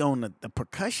barely on the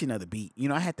percussion of the beat. You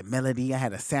know, I had the melody, I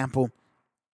had a sample.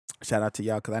 Shout out to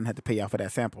y'all, because I didn't have to pay y'all for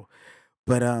that sample.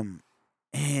 But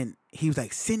and he was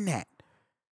like, send that.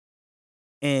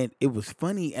 And it was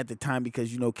funny at the time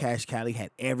because, you know, Cash Cali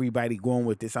had everybody going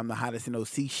with this. I'm the hottest in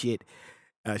OC shit.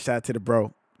 Shout out to the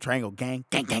bro. Triangle gang.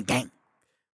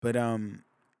 But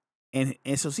and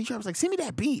so C-Sharp was like, send me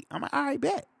that beat. I'm like, all right,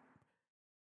 bet.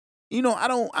 You know,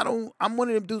 I'm one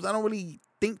of them dudes, I don't really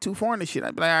think too far in this shit.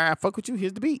 I'd be like, all right, fuck with you,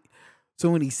 here's the beat. So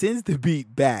when he sends the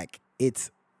beat back, it's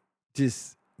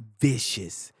just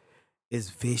vicious. It's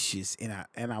vicious.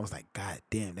 And I was like, God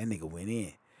damn, that nigga went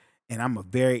in. And I'm a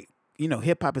very, you know,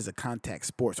 hip hop is a contact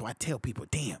sport. So I tell people,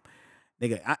 damn,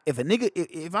 nigga,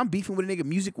 if I'm beefing with a nigga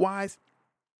music wise,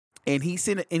 and he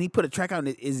put a track out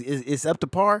and it's up to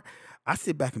par, I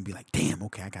sit back and be like, damn,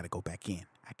 okay, I gotta go back in.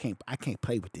 I can't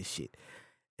play with this shit.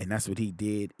 And that's what he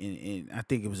did. And I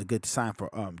think it was a good sign for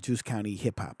Juice County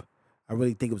hip hop. I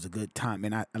really think it was a good time.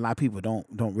 And a lot of people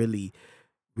don't really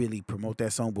promote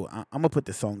that song, but I'm gonna put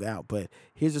the song out. But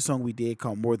here's a song we did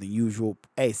called More Than Usual.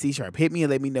 Hey, C-Sharp, hit me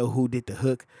and let me know who did the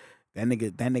hook. That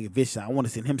nigga vicious. I want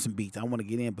to send him some beats. I want to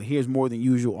get in. But here's More Than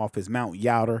Usual off his Mount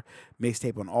Youder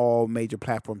mixtape on all major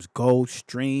platforms. Go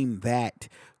stream that.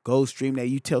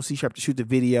 You tell C-Sharp to shoot the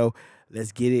video.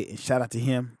 Let's get it. And shout out to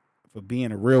him for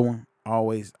being a real one.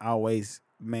 Always,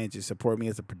 man, just support me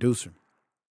as a producer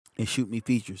and shoot me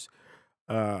features.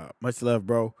 Much love,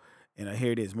 bro. And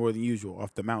here it is, More Than Usual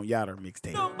off the Mount Youder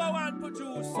mixtape. Number one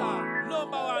producer,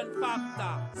 number one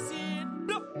factor. See,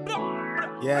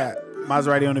 yeah,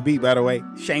 Maserati on the beat, by the way.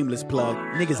 Shameless plug.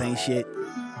 Niggas ain't shit.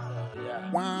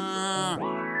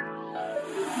 Wow.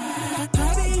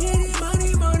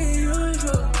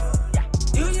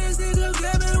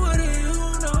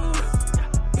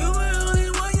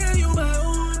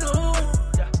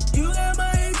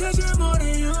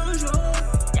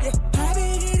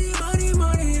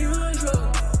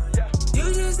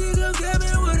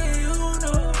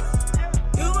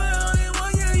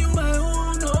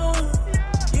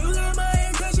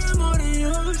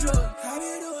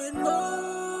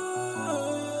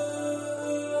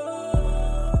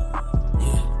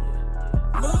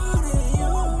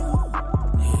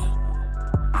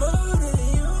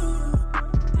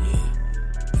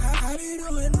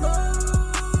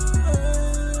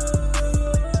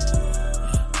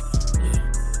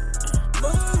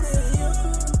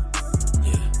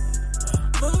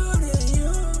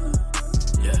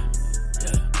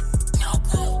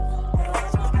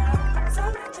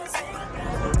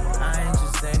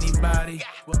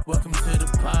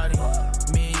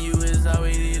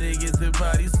 the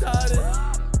party started.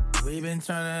 We been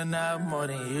turning up more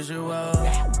than usual.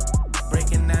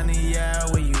 Breaking down the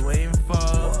yard, what you waiting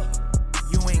for?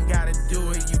 You ain't gotta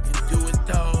do it, you can do it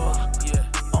though. Yeah,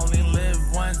 only live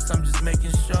once, I'm just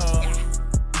making sure.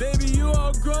 Baby, you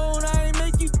all grown, I ain't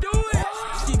make you do it.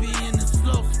 She be in the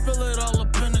slopes, fill it all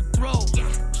up in the throat.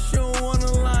 She don't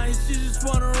wanna lie, she just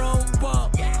want her own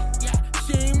bump.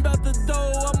 She ain't about the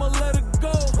dough, I'ma let her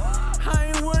go.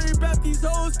 I ain't worried about these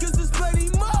hoes, cause there's plenty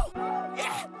more.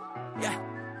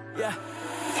 Yeah.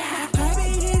 I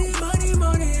be getting money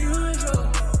more than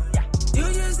usual. You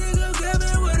just think I'm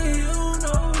grabbing what do you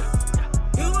know?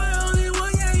 You my only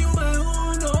one, yeah, you my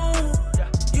uno.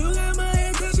 You got my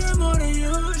attention more than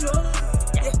usual.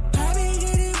 I be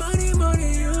getting money more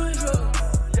than usual.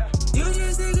 You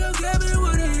just think I'm grabbing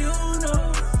what do you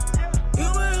know? You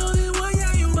my only one,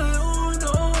 yeah, you my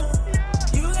uno.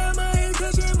 You got my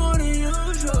attention more than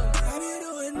usual. I be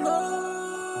doing more.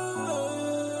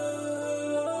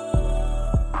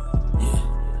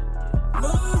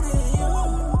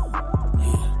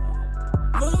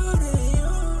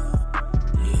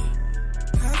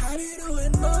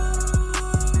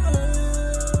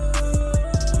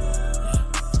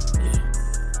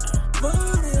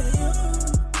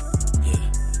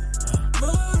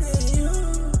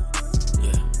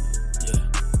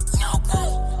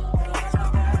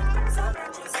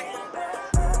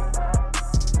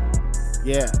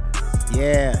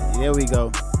 Yeah, there we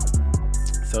go.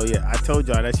 So yeah, I told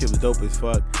y'all that shit was dope as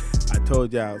fuck. I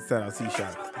told y'all, shout out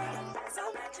C-Shot.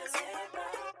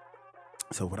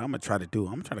 So what I'm gonna try to do,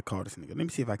 I'm gonna try to call this nigga. Let me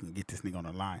see if I can get this nigga on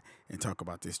the line and talk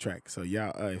about this track. So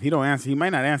y'all, if he don't answer, he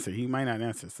might not answer.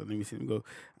 So let me see him go.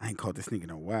 I ain't called this nigga in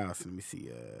a while. So let me see.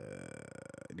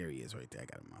 There he is right there. I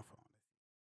got him on my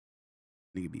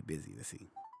phone. Nigga be busy. Let's see.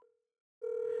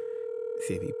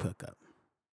 See if he pick up.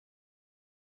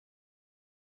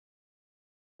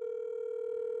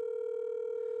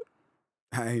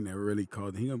 I ain't never really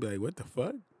called him. He gonna be like, what the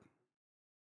fuck?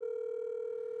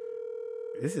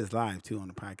 This is live too on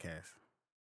the podcast.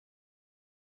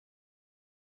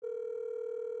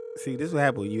 See, this is what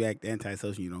happens when you act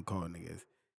antisocial, you don't call niggas.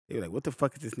 They be like, what the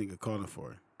fuck is this nigga calling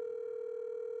for?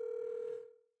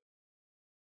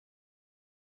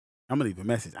 I'm gonna leave a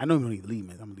message. I know you don't need to leave,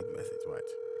 man. I'm gonna leave a message. Watch.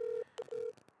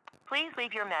 Please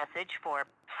leave your message for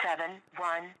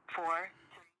 714.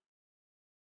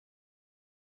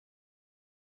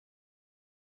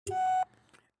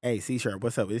 Hey, C-Sharp,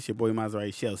 what's up? It's your boy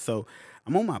Maserati Shell. So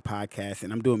I'm on my podcast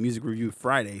and I'm doing music review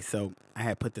Friday. So I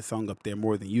had put the song up there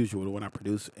more than usual, the one I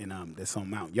produced, and the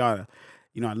song Mount Yada.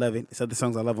 You know, I love it. There's other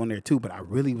songs I love on there too, but I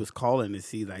really was calling to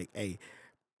see like, hey,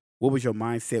 what was your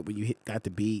mindset when you got the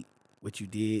beat, what you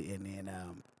did, and then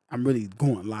I'm really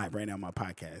going live right now on my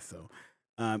podcast. So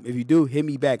if you do, hit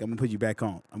me back. I'm gonna put you back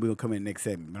on. I'm gonna come in the next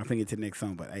segment. I'm gonna get to the next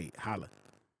song, but hey, holla.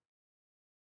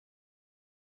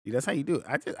 See, that's how you do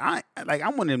it.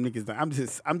 I'm one of them niggas.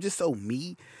 I'm just so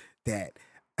me that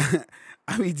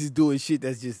I mean just doing shit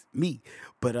that's just me.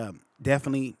 But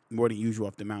definitely more than usual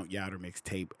off the Mount Yada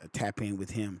mixtape. Tap in with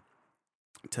him,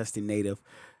 Tustin Native.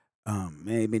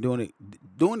 Man, been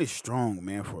doing it strong,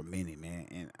 man, for a minute, man.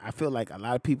 And I feel like a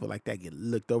lot of people like that get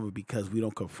looked over because we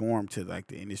don't conform to like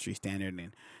the industry standard,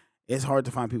 and it's hard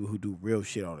to find people who do real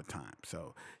shit all the time.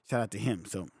 So shout out to him.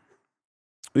 So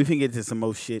we can get to some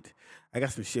more shit. I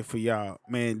got some shit for y'all.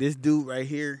 Man, this dude right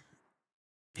here,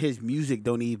 his music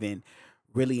don't even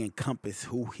really encompass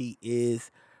who he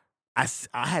is. I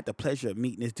had the pleasure of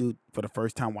meeting this dude for the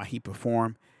first time while he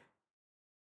performed.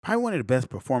 Probably one of the best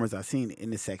performers I've seen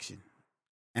in this section.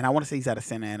 And I want to say he's out of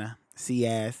Santa Ana,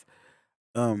 C-Ass.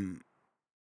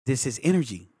 This his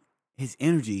energy. His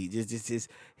energy, just his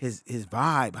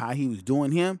vibe, how he was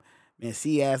doing him. Man,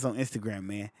 C-Ass on Instagram,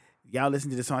 man. Y'all listen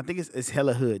to this song. I think it's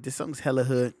hella hood. This song's hella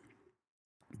hood.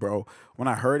 Bro, when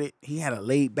I heard it, he had a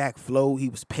laid back flow. He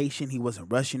was patient. He wasn't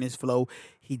rushing his flow.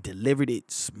 He delivered it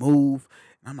smooth.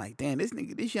 And I'm like, damn, this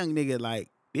young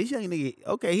nigga,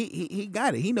 okay, he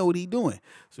got it. He know what he doing.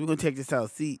 So we're gonna check this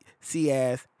out.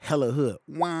 C-Ass, hella hood.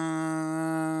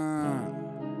 Wow.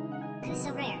 It's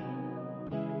so rare.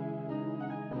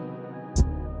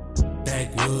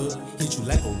 Backwood, hit you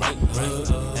like a right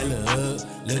hook. Hella hood,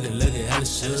 look at hella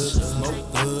shit.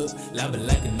 Smoke good, lava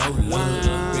like a no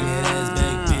love. Bring that ass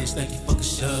back, bitch, like you fucking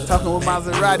should. Talking with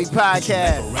Maserati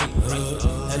podcast.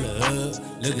 Hella hood,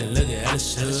 look at hella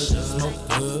shit. Smoke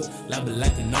good, lava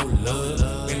like a no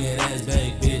love. Bring that ass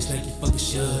back, bitch, like you fucking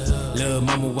should. Lil'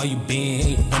 mama, why you been?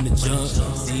 Ain't from the jump.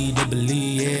 See, they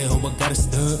believe, yeah, hope I got a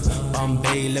stunt.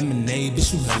 Bombay, lemonade,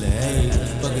 bitch, you hella hey.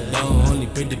 Fuck it down, only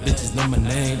pretty bitches know my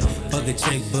name. Fuck a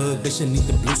checkbook, bitch, I need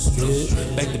the blue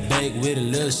strip. Back to back with a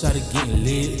little shot of getting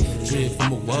lit. Drip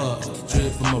from a wall,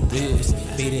 drip from my wrist.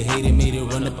 Hate it, made it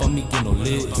run up on me, get no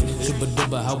lips. Triple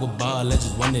double, how a ball, I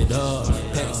just run it up.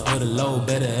 Packs for the low,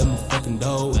 better have my fucking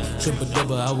dough. Triple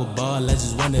double, how a ball, I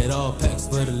just run it all. Packs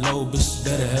for the low, bitch,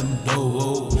 better have my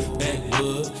dough.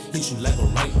 Backwood, hit you like a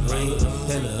right hood.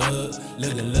 Hella up,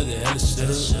 look at, hella shit.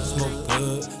 Smoke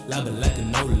good, lobby like a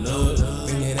no love.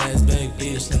 Bring that ass back,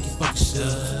 bitch, like you fucking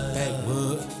should.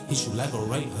 Backwood, hit you like a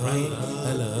right hood.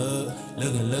 Hella up,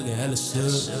 look at, hella shit.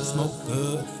 Smoke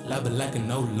good, lobby like a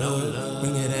no love.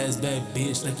 Bring that ass back,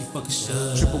 bitch, like you fucking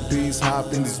should. Triple B's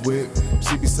hop in this whip.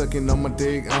 She be sucking on my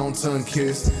dick, I don't tongue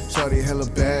kiss. Shawty hella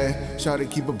bad, shawty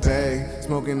keep a bag.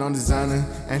 Smoking on designer,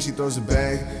 and she throws a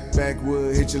bag.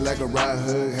 Backwood, hit you like a right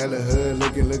hook. Hella hood,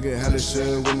 looking, hella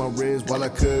should. With my wrist while I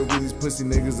could. With these pussy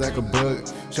niggas like a bug.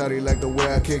 Shawty like the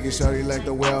way I kick it, shawty like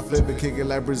the way I flip it. Kick it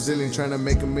like Brazilian, tryna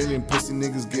make a million. Pussy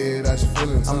niggas get out your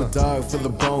feelings. I'm a dog for the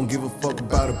bone, give a fuck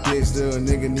about a bitch. Little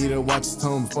nigga need to watch his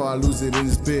tone before I lose it in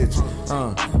this bitch.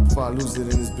 Before I lose it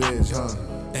in this bitch,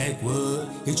 Backwood,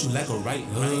 hit you like a right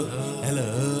hook. Hella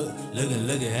hood,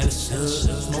 looking, hella should.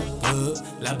 Smoke good,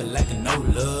 lobby like a no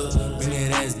love. Bring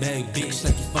that ass back, bitch,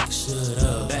 like you fucking should.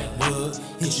 Backwood,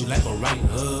 hit you like a right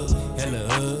hook. Hella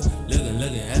hood,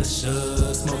 looking, hella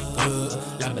should. Smoke good,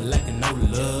 lobby like a no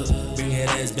love. Bring that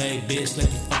ass back, bitch,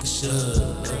 like you fucking should.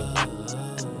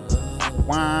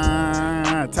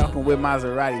 Talking with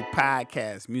Maserati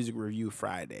podcast, music review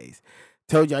Fridays.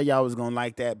 Told y'all was gonna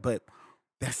like that, but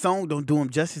that song don't do him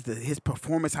justice. His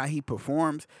performance, how he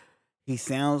performs, he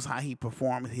sounds, how he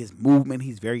performs, his movement.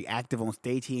 He's very active on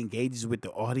stage. He engages with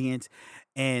the audience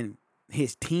and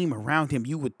his team around him.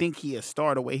 You would think he a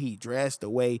star the way he dressed, the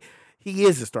way he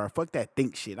is a star. Fuck that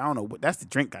think shit. I don't know. That's the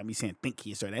drink got me saying think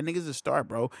he a star. That nigga's a star,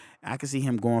 bro. I can see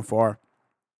him going far.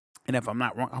 And if I'm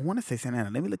not wrong, I want to say Santa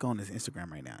Ana. Let me look on his Instagram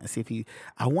right now and see if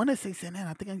I want to say Santa Ana.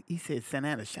 I think he said Santa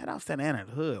Ana. Shout out Santa Ana,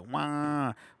 the hood.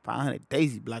 500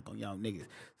 Daisy Block on y'all niggas.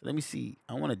 So let me see.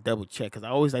 I want to double check because I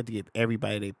always like to give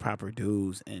everybody their proper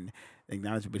dues and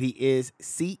acknowledgement. But he is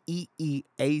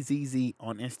CEEAZZ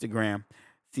on Instagram.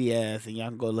 CS, and y'all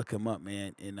can go look him up,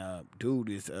 man. And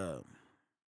dude is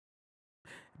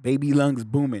Baby Lungs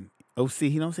Booming. OC.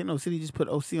 He don't say no city. Just put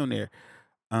OC on there.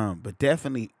 But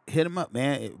definitely hit him up,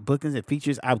 man. Bookings and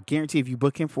features. I guarantee if you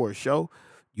book him for a show,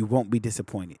 you won't be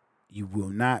disappointed. You will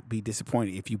not be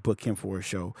disappointed if you book him for a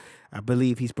show. I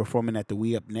believe he's performing at the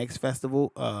We Up Next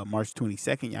Festival, March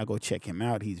 22nd. Y'all go check him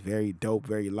out. He's very dope,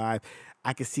 very live.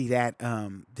 I can see that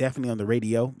definitely on the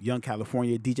radio. Young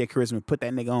California, DJ Charisma, put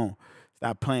that nigga on.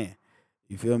 Stop playing.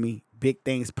 You feel me? Big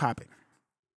things popping.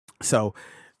 So,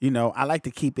 I like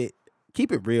to keep it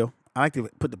real. I like to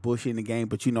put the bullshit in the game,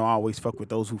 but I always fuck with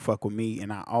those who fuck with me,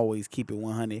 and I always keep it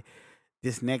 100.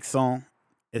 This next song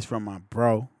is from my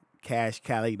bro, Cash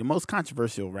Cali, the most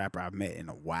controversial rapper I've met in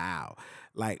a while.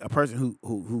 Like a person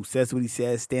who says what he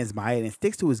says, stands by it, and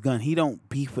sticks to his gun. He don't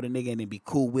beef with a nigga and then be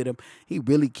cool with him. He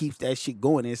really keeps that shit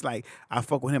going. And it's like I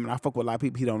fuck with him, and I fuck with a lot of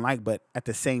people he don't like, but at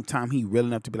the same time, he real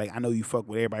enough to be like, I know you fuck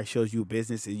with everybody, shows you a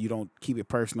business, and you don't keep it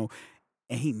personal.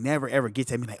 And he never, ever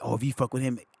gets at me like, oh, if you fuck with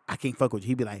him, I can't fuck with you.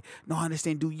 He'd be like, no, I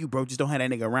understand, do you, bro. Just don't have that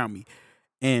nigga around me.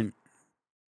 And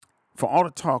for all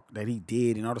the talk that he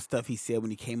did and all the stuff he said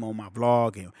when he came on my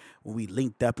vlog and when we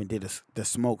linked up and did the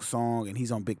Smoke song, and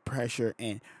he's on Big Pressure,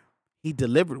 and he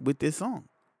delivered with this song.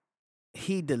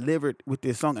 And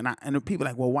the people are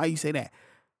like, well, why you say that?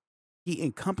 He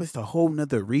encompassed a whole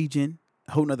nother region,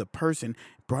 a whole nother person,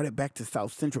 brought it back to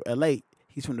South Central LA.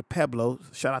 He's from the Pueblos.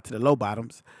 Shout out to the Low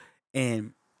Bottoms.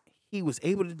 And he was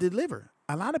able to deliver.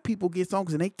 A lot of people get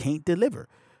songs and they can't deliver.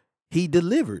 He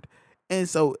delivered. And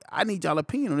so I need y'all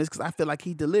opinion on this because I feel like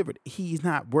he delivered. He's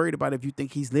not worried about if you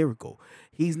think he's lyrical.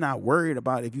 He's not worried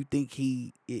about if you think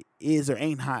he is or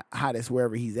ain't hottest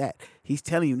wherever he's at. He's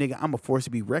telling you, nigga, I'm a force to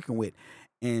be reckoned with.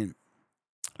 And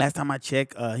last time I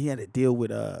checked, he had a deal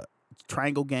with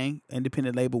Triangle Gang,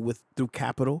 independent label through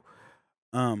Capitol.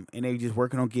 And they just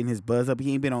working on getting his buzz up.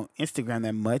 He ain't been on Instagram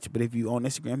that much, but if you on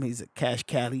Instagram, he's a Cash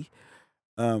Cali.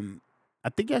 I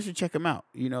think y'all should check him out.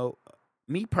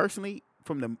 Me personally,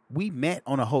 we met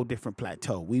on a whole different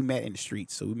plateau. We met in the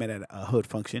streets, so we met at a hood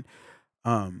function.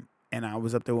 And I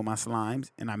was up there with my slimes,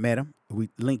 and I met him. We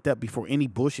linked up before any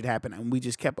bullshit happened, and we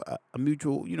just kept a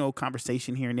mutual,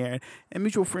 conversation here and there, and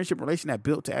mutual friendship relation that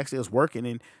built to actually us working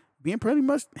and being pretty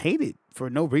much hated for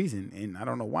no reason, and I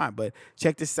don't know why, but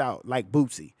check this out, like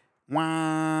Bootsy.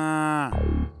 Wah.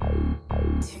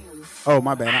 Oh,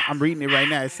 my bad. I'm reading it right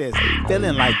now. It says,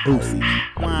 feeling like Boosie.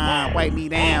 Wine, wipe me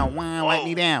down. Wine, wipe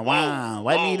me down. Wine,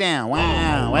 wipe me down.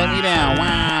 Wine, wipe me down.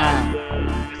 Wine.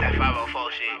 It's that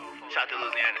 504 shit. Shout to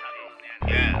Louisiana.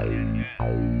 Yeah.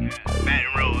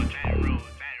 Baton Rouge.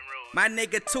 My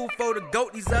nigga 2 for the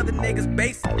GOAT. These other niggas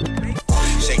basic.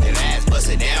 Shake that ass, bust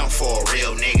it down for a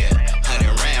real nigga.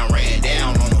 100 round, ran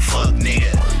down on a fuck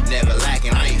nigga. Never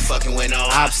lacking, I ain't fucking with no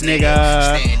ops nigga.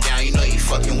 Stand down, you know you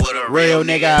fucking with a real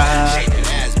nigga. Shake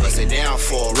that ass, bust it down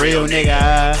for a real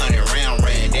nigga. 100 round,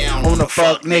 ran down on a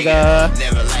fuck nigga.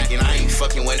 Never lacking, I ain't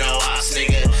fucking with no ops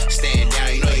nigga. Stand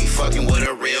down, you know you fucking with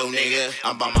a real nigga.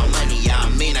 I'm by my money, yeah, I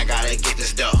mean I gotta get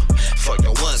this dough. Fuck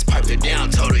the ones, piped it down,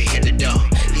 told her hit the dough.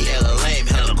 He hella lame,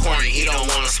 hella corny, he don't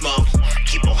wanna smoke.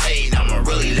 Keep on hating, I'ma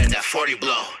really let that 40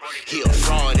 blow. He a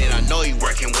fraud and I know he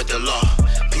working with the law.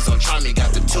 Please don't try me,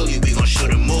 got the toolie, we gon'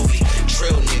 shoot a movie.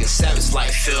 Trill nigga, savage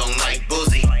life, feeling like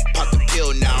boozy. Pop the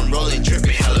pill, now I'm rolling,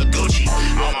 dripping hella Gucci.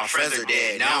 All my friends are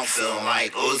dead, now I'm feeling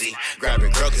like Uzi. Grab a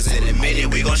girl, cause in a minute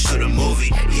we gon' shoot a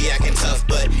movie. He acting tough,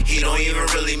 but he don't even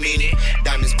really mean it.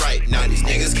 Diamonds bright, now these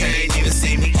niggas can't even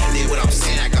see me. Did what I'm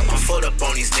saying, I got my foot up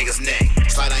on these niggas' neck.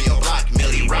 Slide on your block,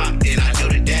 Millie Rock, then I do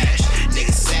the dash.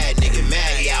 Nigga sad, nigga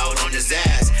mad, he out on his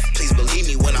ass. Please believe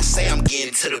me when I say I'm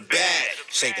getting to the bag.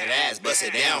 Shake that ass, bust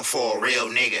it down for a real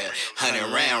nigga.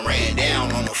 100 round, ran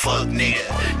down on a fuck nigga.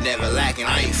 Never lacking,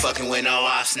 I ain't fucking with no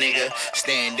ops nigga.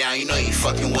 Stand down, you know you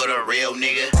fucking with a real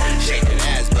nigga. Shake that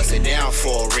ass, bust it down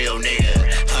for a real nigga.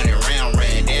 100 round,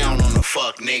 ran down on a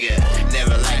fuck nigga.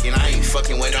 Never lacking, I ain't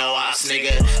fucking with no ops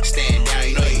nigga. Stand down,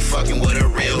 you know you fucking with a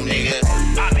real nigga.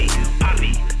 Poppy,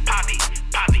 poppy, poppy,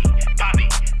 poppy, poppy,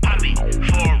 poppy,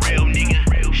 for a real nigga.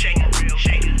 Shake it,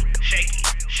 shake it, shake it,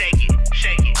 shake it,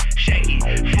 shake it, shake it,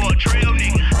 for a trail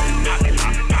nigga. Poppy,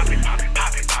 poppy, poppy, poppy,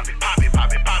 poppy, poppy, poppy,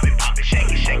 poppy, poppy, poppy,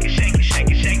 shake it, shake it, shake it, shake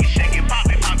it, shake it, shake it,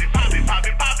 poppy, poppy, poppy,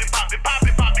 poppy, poppy, poppy,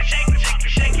 poppy, poppy, shake it, shake it,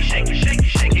 shake it, shake it,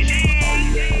 shake it, shake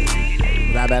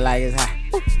it. Drop it like it's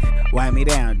hot. Wipe me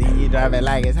down, then you drop it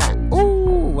like it's hot.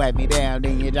 Ooh, wipe me down,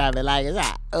 then you drop it like it's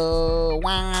hot. Oh,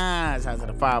 wow. Shout out to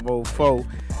the 504.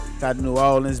 Shout out to New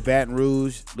Orleans, Baton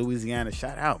Rouge, Louisiana.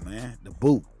 Shout out, man. The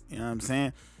boot. You know what I'm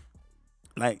saying?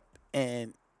 Like,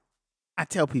 and I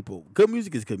tell people, good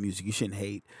music is good music. You shouldn't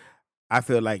hate. I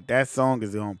feel like that song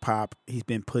is on pop. He's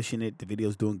been pushing it. The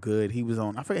video's doing good. He was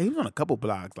on, I forget, he was on a couple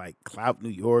blogs like Clout New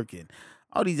York and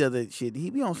all these other shit. He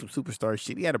be on some superstar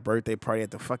shit. He had a birthday party at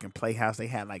the fucking Playhouse. They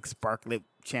had like sparkling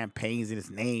champagnes in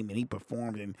his name, and he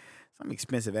performed in some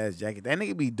expensive ass jacket. That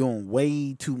nigga be doing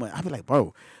way too much. I be like,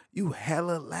 bro, you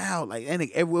hella loud. Like, that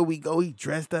nigga, everywhere we go, he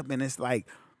dressed up, and it's like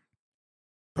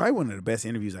probably one of the best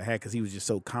interviews I had because he was just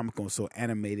so comical and so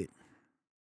animated.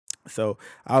 So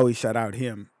I always shout out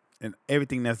him and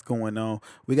everything that's going on.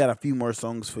 We got a few more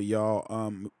songs for y'all.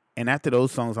 And after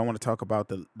those songs, I want to talk about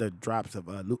the drops of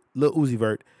Lil Uzi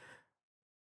Vert,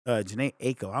 Janae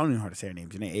Aiko. I don't even know how to say her name.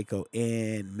 Janae Aiko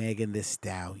and Megan Thee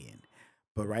Stallion.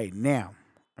 But right now,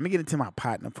 let me get into my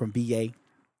partner from VA.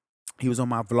 He was on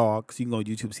my vlog. So you can go on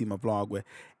YouTube and see my vlog with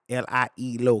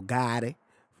L.I.E. Lil Gotti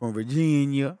from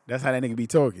Virginia. That's how that nigga be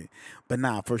talking. But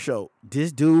nah, for sure.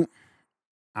 This dude,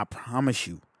 I promise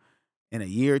you, in a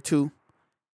year or two,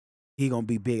 he going to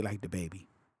be big like the baby.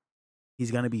 He's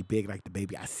going to be big like the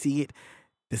baby. I see it.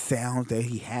 The sounds that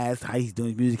he has, how he's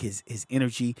doing music, his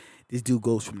energy. This dude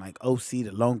goes from like OC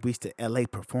to Long Beach to LA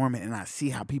performing, and I see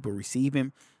how people receive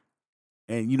him.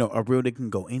 And, you know, a real nigga can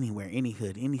go anywhere, any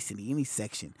hood, any city, any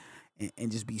section,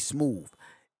 and just be smooth.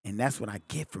 And that's what I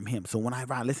get from him. So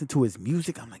whenever I listen to his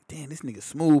music, I'm like, damn, this nigga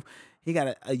smooth. He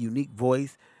got a unique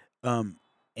voice, and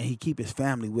he keep his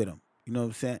family with him. You know what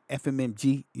I'm saying?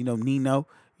 FMMG, you know, Nino,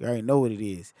 you already know what it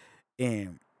is.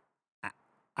 And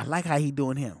I like how he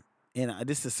doing him. And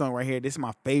this is a song right here. This is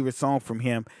my favorite song from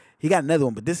him. He got another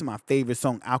one, but this is my favorite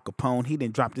song, Al Capone. He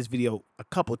didn't drop this video a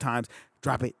couple times.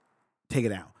 Drop it, take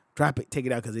it out. Drop it, take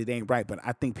it out because it ain't right. But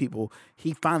I think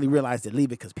he finally realized to leave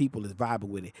it because people is vibing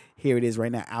with it. Here it is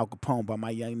right now, Al Capone by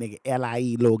my young nigga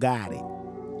L.I.E. Lil Gotti.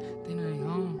 Think that they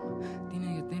home. These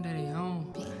niggas think that they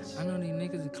home. I know these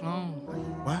niggas are clone.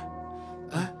 What?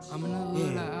 I'm in the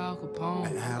hood like Al Capone.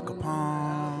 Like Al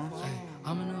Capone.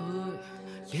 I'm in the hood.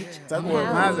 Bitch. Talk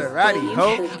about Maserati,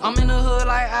 ho. I'm in the hood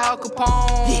like Al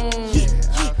Capone.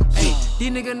 Hey, these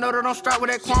niggas know that I'm strapped with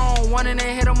that chrome. One in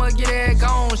their head, I'ma get that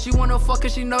gone. She wanna fuck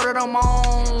and she know that I'm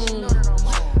on.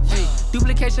 Hey,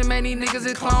 duplication, man, these niggas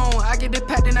is clone. I get the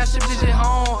pack, then I ship this shit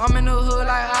home. I'm in the hood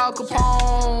like Al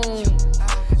Capone.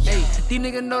 Hey, these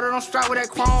niggas know that I'm strapped with that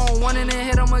chrome. One in their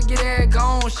head, I'ma get that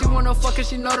gone. She wanna fuck and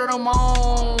she know that I'm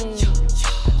on.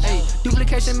 Hey,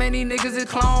 duplication, man, these niggas is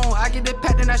clone. I get the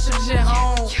pack, then I ship shit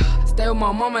home. Stay with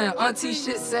my mama and auntie,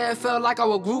 shit sad, felt like I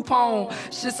was Groupon.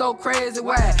 Shit so crazy,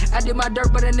 why? I did my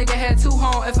dirt, but a nigga had 2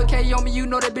 home. FK on me, you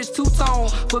know that bitch 2-tone.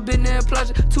 Forbidden and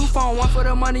pleasure, 2 phone. 1 for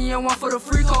the money and 1 for the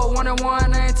free code. 1 and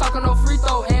 1, I ain't talking no free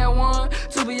throw. And 1,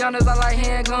 to be honest, I like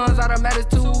handguns, automatic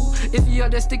too. If you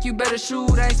up that stick, you better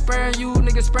shoot. I ain't sparing you,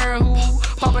 nigga sparing who?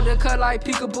 Pop at the cut like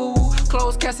peekaboo.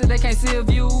 Closed casket, they can't see a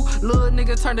view. Little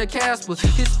nigga turn to Casper.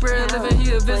 His spirit living,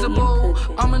 he invisible.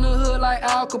 I'm in the hood like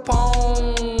Al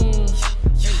Capone.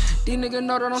 These niggas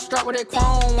know that I'm strapped with that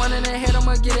chrome. One in the head,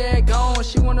 I'ma get that gone.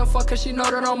 She wanna fuck cause she know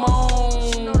that I'm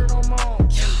on.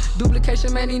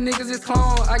 Duplication, man, these niggas is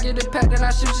clone. I get the pack, then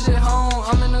I ship shit home.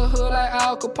 I'm in the hood like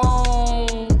Al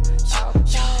Capone.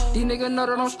 These niggas know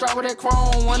that I'm strapped with that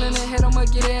chrome. One in the head, I'ma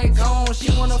get that gone.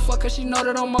 She wanna fuck cause she know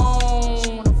that I'm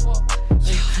on.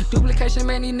 Duplication,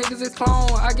 man, these niggas is clone.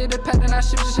 I get the pack, then I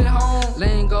ship the shit home.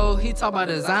 Lingo, he talk about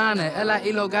designer.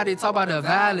 L.I.E.Lo got it, talk about the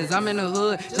violence. I'm in the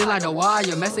hood, just like the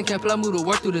wire. Mexican plug move to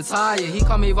work through the tire. He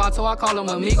call me Vato, I call him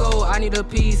amigo. I need a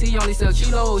piece, he only sell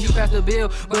kilos. He passed the bill,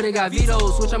 but it got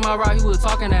vetoes. Switch on my route, he was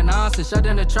talking that nonsense. Shut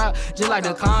down the trap, just like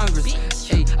the Congress.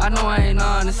 Hey, I know I ain't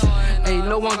honest. Hey,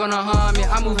 no one gonna harm me.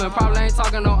 I'm moving, probably ain't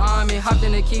talking no army. Hopped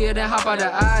in the kid, then hop out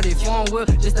the Audi. 4 wheel,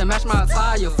 just to match my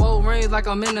attire. 4 rings like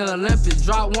I'm in the Olympics.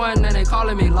 Drop 1, then they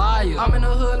calling me liar. I'm in the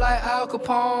hood like Al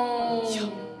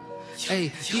Capone. Hey,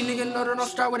 these niggas know that I'm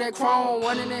strapped with that chrome.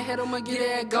 1 in the head, I'ma get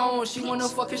that gone. She wanna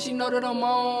fuck and she know that I'm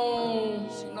on.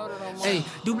 Hey,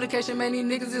 duplication, man, these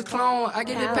niggas is clone. I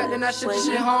get the pack, then I ship the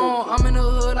shit home. I'm in the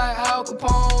hood like Al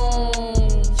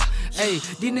Capone. Hey,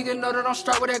 these niggas know that I'm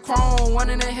strapped with that chrome. 1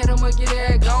 in the head, I'ma get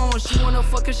that gone. She wanna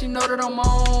fuck and she know that I'm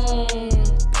on.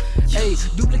 Hey,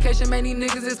 duplication, man, these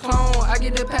niggas is clone. I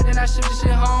get the pack, then I ship the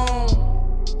shit home.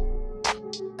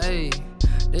 Hey,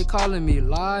 they calling me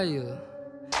liar.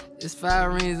 It's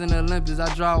 5 rings in the Olympics.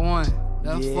 I dropped 1.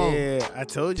 That's 4. Yeah, I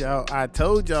told y'all.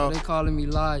 So they calling me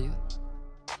liar.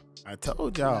 I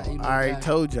told y'all. I already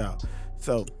told y'all.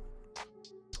 So,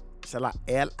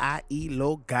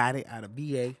 L.I.E.Lo got it out of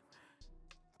VA.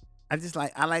 I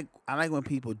like when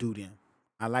people do them.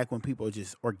 I like when people are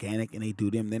just organic and they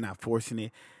do them. They're not forcing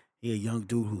it. He a young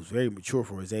dude who's very mature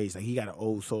for his age. Like, he got an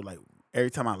old soul. Like, every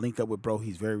time I link up with bro,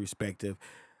 he's very respectful.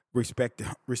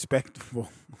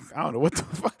 I don't know what the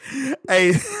fuck.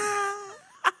 Hey,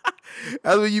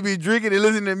 that's when you be drinking and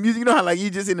listening to music. You know how like you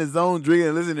just in the zone drinking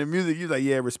and listening to music. You like,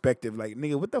 yeah, respective. Like,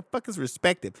 nigga, what the fuck is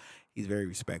respective? He's very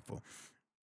respectful.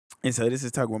 And so this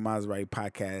is Talking with Maserati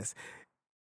podcast.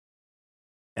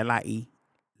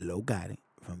 L.I.E.Lo got it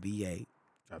from VA.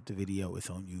 Drop the video. It's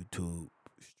on YouTube.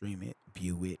 Stream it.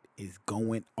 View it. It's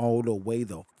going all the way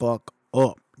the fuck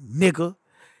up, nigga.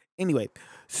 Anyway,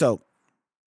 so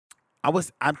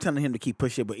I'm telling him to keep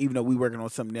pushing, but even though we working on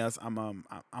something else, I'm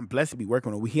blessed to be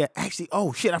working on it. We here actually,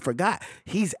 oh shit, I forgot.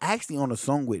 He's actually on a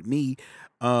song with me,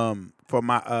 for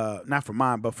my not for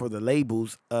mine, but for the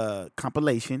label's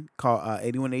compilation called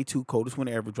 8182 Coldest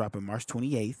Winter Ever, dropping March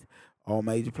 28th. All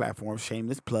major platforms,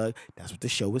 shameless plug. That's what the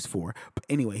show is for. But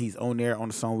anyway, he's on there on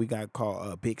the song we got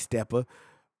called Big Stepper.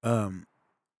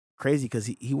 Crazy because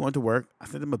he wanted to work. I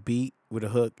sent him a beat with a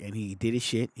hook and he did his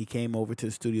shit. He came over to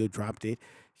the studio, dropped it.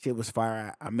 Shit was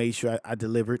fire. I made sure I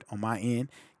delivered on my end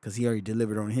because he already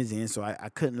delivered on his end. So I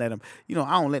couldn't let him,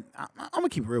 I'm going to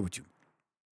keep it real with you.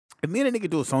 If me and a nigga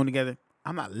do a song together,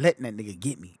 I'm not letting that nigga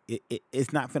get me.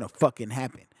 It's not finna fucking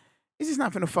happen. It's just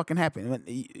not finna fucking happen.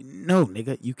 No,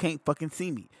 nigga, you can't fucking see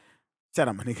me. Shut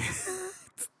up, my nigga.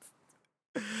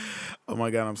 Oh my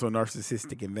God, I'm so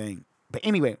narcissistic and vain. But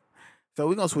anyway, so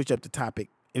we're going to switch up the topic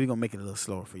and we're going to make it a little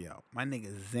slower for y'all. My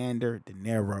nigga Xander De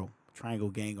Niro, Triangle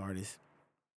Gang artist.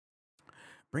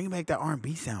 Bring back that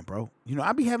R&B sound, bro.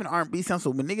 I be having R&B sound. So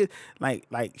when niggas,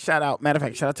 like shout out to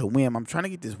Wim. I'm trying to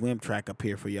get this Wim track up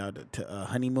here for y'all to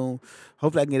Honeymoon.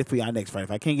 Hopefully I can get it for y'all next Friday.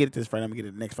 If I can't get it this Friday, I'm going to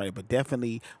get it next Friday. But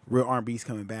definitely real R&B's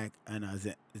coming back. And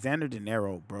Xander De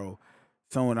Niro, bro,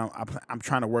 someone I'm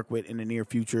trying to work with in the near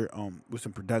future with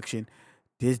some production.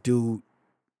 This dude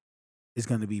is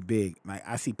going to be big. Like,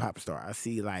 I see pop star. I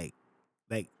see like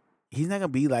he's not going to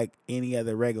be like any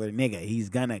other regular nigga. He's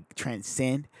going to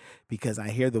transcend because I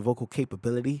hear the vocal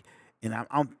capability. And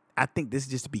I think this is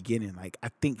just the beginning. Like, I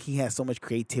think he has so much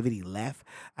creativity left.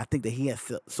 I think that he has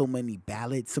so many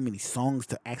ballads, so many songs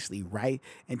to actually write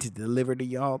and to deliver to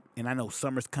y'all. And I know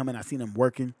summer's coming. I seen him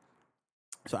working.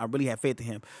 So I really have faith in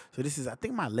him. So this is, I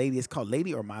think my lady, it's called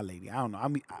Lady or My Lady. I don't know.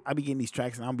 I be getting these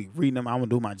tracks and I'll be reading them. I'm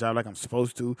going to do my job like I'm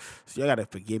supposed to. So y'all got to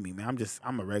forgive me, man.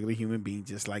 I'm a regular human being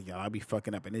just like y'all. I'll be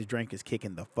fucking up and this drink is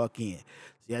kicking the fuck in.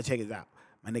 So y'all check it out.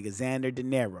 My nigga Xander De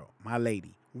Niro, My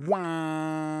Lady.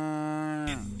 Wow.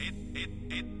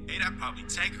 It'd probably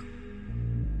take her.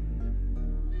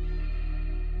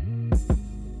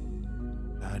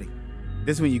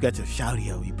 This is when you got your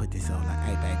shouty over. You put this on like,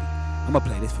 hey, baby, I'm going to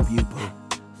play this for you,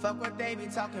 boo. Fuck what they be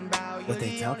talking about. What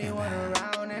they talking about?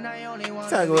 Around and I only want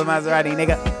Talking with Maserati,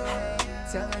 nigga.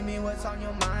 Telling me what's on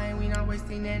your mind. We not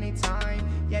wasting any time.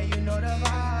 Yeah, you know the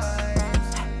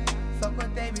vibes. Fuck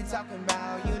what they be talking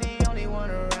about. You the only one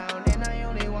around and I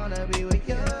only want to be with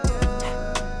you.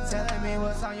 Telling me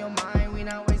what's on your mind. We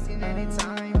not wasting any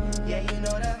time. Yeah, you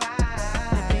know the vibes.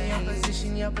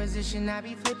 Your position, I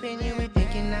be flipping you. Be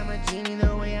thinking I'm a genie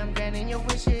the way I'm granting your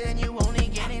wishes. And you only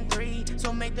getting 3,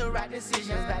 so make the right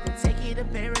decisions. About to take you to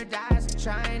paradise,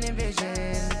 try and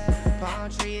envision. Palm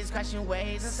trees, crashing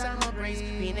waves, and summer breeze.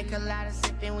 Pina colada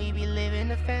sipping, we be living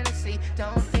a fantasy.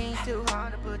 Don't think too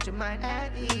hard to put your mind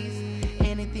at ease.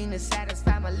 Anything to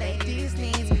satisfy my lady's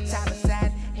needs. Side by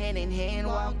side, hand in hand,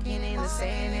 walking in the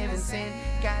sand. Heaven sent,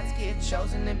 God's gift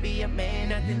chosen to be a man.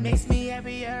 Nothing makes me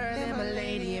happier than my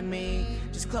lady and me.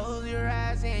 Just close your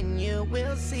eyes and you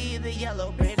will see the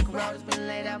yellow brick road has been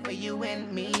laid out for you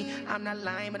and me. I'm not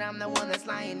lying, but I'm the one that's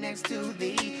lying next to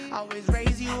thee. Always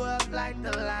raise you up like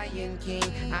the Lion King.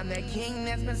 I'm that king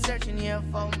that's been searching here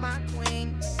for my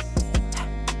queen.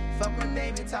 Fuck what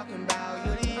they be talking about.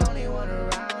 You're the only one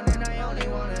around and I only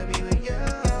wanna be with you.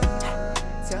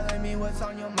 Telling me what's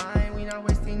on your mind. We not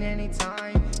wasting any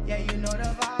time. Yeah, you know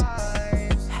the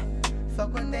vibes.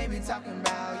 Fuck what they be talking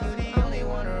about. You're the only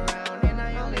one around and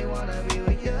I only wanna be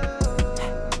with you.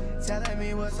 Telling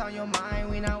me what's on your mind.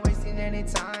 We not wasting any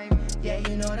time. Yeah,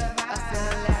 you know the vibes. I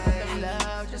still laugh at the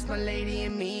love, just my lady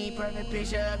and me. Perfect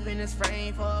picture up in this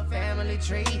frame for a family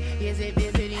tree. Is it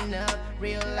vivid enough?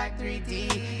 Real like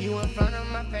 3D. You in front of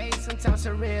my face, sometimes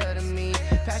surreal to me.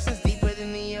 Passion's deeper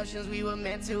than the oceans we were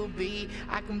meant to be.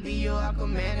 I can be your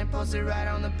Aquaman and post it right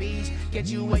on the beach. Get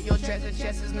you wet, your treasure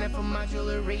chest is meant for my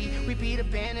jewelry. We be the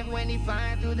band if Wendy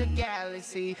flying through the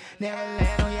galaxy. Neverland,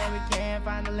 oh yeah, we can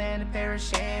find the land of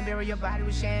Parasham. Bury your body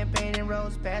with champagne and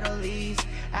rose petal leaves.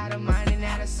 Out of mind and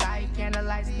out of sight,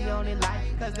 candlelight's the only light.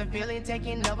 Cause the feeling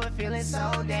taking over, feeling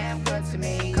so damn good to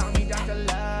me. Call me Dr.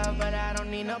 Love, but I don't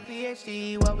need no PhD.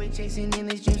 What we chasing in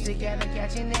these dreams together,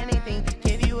 catching anything.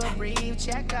 Give you a brief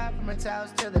checkup from my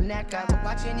toes to the neck up.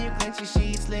 Watching you clench your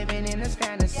sheets, living in this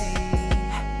fantasy.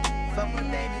 Fuck what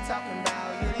they be talking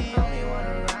about. You're the only one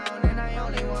around and I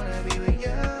only wanna be with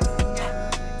you.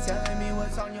 Telling me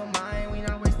what's on your mind. We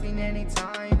not wasting any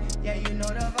time. Yeah, you know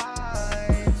the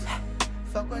vibes.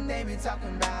 Fuck what they be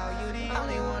talking about. You the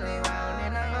only one around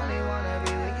and I only wanna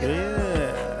be with you.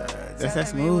 Yeah, that's that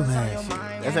smooth ass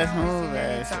shit. That's that smooth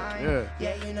ass shit.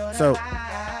 Yeah. So,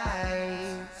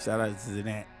 shout out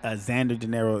to Xander De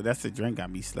Niro. That's the drink got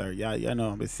me slurred. Y'all know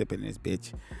I'm been sipping this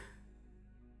bitch.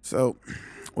 So,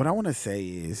 what I want to say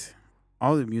is,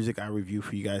 all the music I reviewed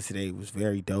for you guys today was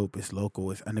very dope. It's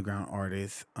local. It's underground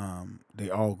artists.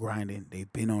 They all grinding.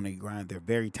 They've been on a grind. They're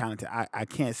very talented. I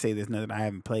can't say there's nothing I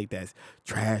haven't played that's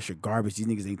trash or garbage. These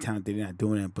niggas ain't talented. They're not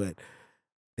doing it, but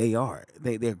they are.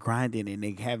 They're grinding and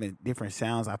they having different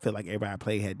sounds. I feel like everybody I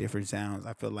play had different sounds.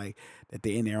 I feel like that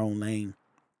they're in their own lane.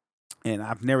 And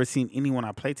I've never seen anyone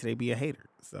I play today be a hater.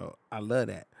 So I love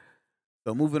that.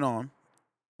 So moving on,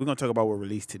 we're going to talk about what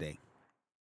released today.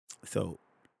 So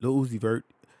Lil Uzi Vert,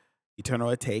 Eternal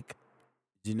Atake,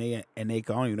 Janae Aiko,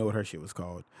 I don't even know what her shit was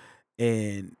called,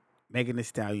 and Megan Thee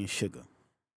Stallion, Sugar.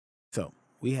 So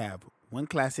we have one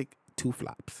classic, 2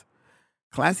 flops.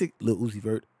 Classic, Lil Uzi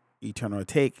Vert, Eternal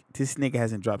Atake. This nigga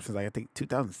hasn't dropped since, like, I think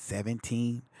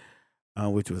 2017,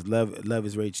 which was Love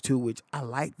Is Rage 2, which I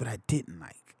liked, but I didn't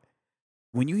like.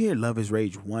 When you hear Love Is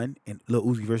Rage 1 and Lil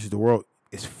Uzi versus the World,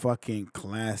 it's fucking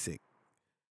classic.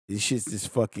 This shit's just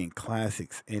fucking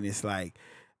classics. And it's like,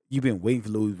 you've been waiting for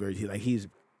Lil Uzi Vert. He's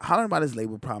hollering about his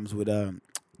label problems with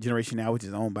Generation Now, which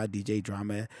is owned by DJ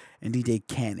Drama and DJ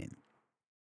Cannon.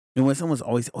 And when someone's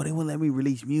always, they won't let me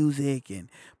release music and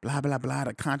blah, blah, blah,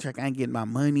 the contract, I ain't getting my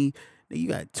money. Then you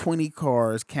got 20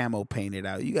 cars camo painted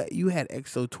out. You had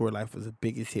EXO Tour Life was the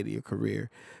biggest hit of your career.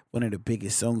 One of the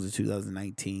biggest songs of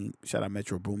 2019. Shout out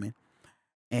Metro Boomin.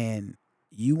 And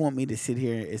you want me to sit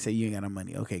here and say you ain't got no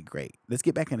money. Okay, great. Let's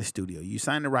get back in the studio. You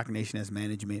signed to Roc Nation as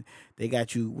management. They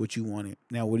got you what you wanted.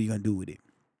 Now what are you going to do with it?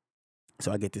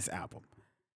 So I get this album.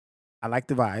 I like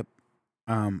the vibe.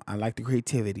 I like the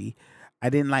creativity. I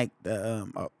didn't like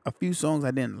the a few songs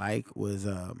I didn't like was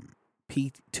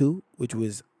P2, which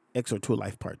was EXO Tour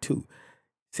Life Part 2.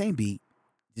 Same beat,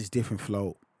 just different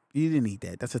flow. You didn't need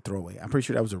that. That's a throwaway. I'm pretty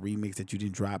sure that was a remix that you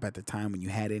didn't drop at the time when you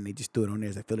had it, and they just threw it on there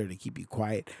as a filler to keep you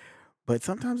quiet. But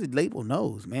sometimes the label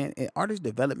knows, man. And artist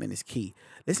development is key.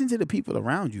 Listen to the people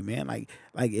around you, man. Like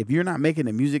if you're not making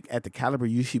the music at the caliber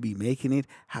you should be making it,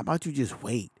 how about you just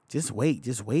wait? Just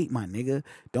wait, my nigga.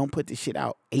 Don't put the shit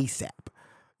out ASAP.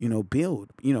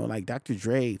 build. Like Dr.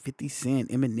 Dre, 50 Cent,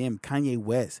 Eminem, Kanye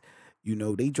West.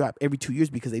 They dropped every 2 years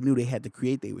because they knew they had to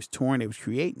create. They was touring, they was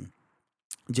creating.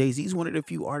 Jay-Z's one of the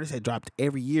few artists that dropped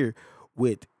every year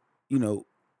with,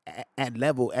 at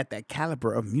that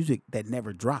caliber of music that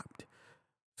never dropped.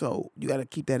 So you got to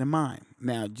keep that in mind.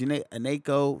 Now, Jhené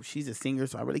Aiko, she's a singer,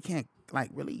 so I really can't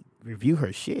really review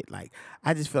her shit. Like,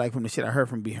 I just feel like from the shit I heard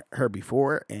from her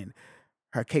before and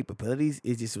her capabilities,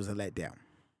 it just was a letdown.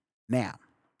 Now,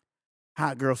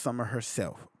 hot girl summer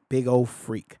herself, big old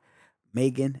freak,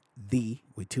 Megan Thee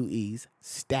with 2 E's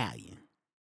Stallion.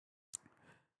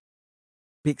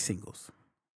 Big singles,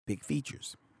 big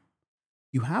features.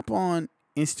 You hop on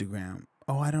Instagram.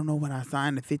 Oh, I don't know when I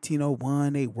signed the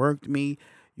 1501. They worked me.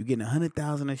 You getting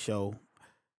 $100,000 a show.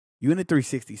 You in the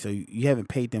 360, so you haven't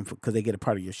paid them because they get a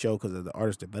part of your show because of the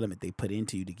artist development they put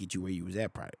into you to get you where you was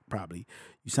at. Probably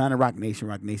you sign a Rock Nation.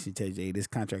 Rock Nation tells you, hey, this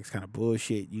contract's kind of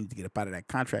bullshit. You need to get up out of that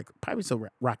contract. Probably so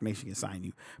Rock Nation can sign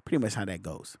you. Pretty much how that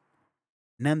goes.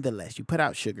 Nonetheless, you put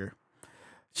out Sugar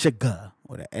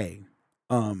with an A.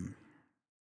 I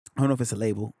don't know if it's a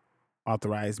label,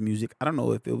 authorized music. I don't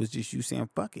know if it was just you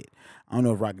saying fuck it. I don't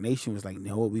know if Rock Nation was like,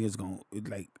 no, we was gonna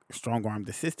strong arm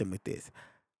the system with this.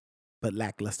 But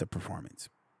lackluster performance.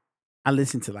 I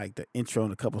listened to the intro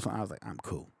and a couple songs. I was like, I'm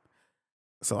cool.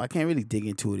 So I can't really dig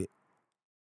into it.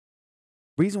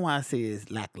 Reason why I say is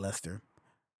lackluster.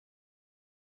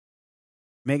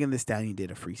 Megan Thee Stallion did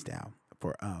a freestyle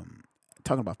for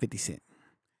talking about 50 Cent.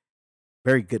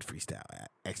 Very good freestyle,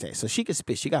 actually. So she can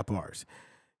spit. She got bars.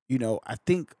 I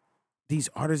think these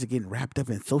artists are getting wrapped up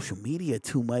in social media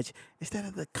too much instead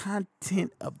of the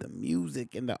content of the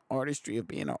music and the artistry of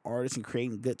being an artist and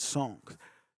creating good songs.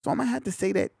 So I'm going to have to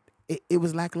say that it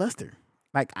was lackluster.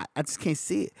 I just can't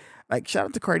see it. Shout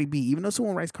out to Cardi B. Even though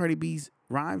someone writes Cardi B's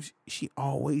rhymes, she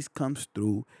always comes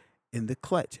through in the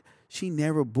clutch. She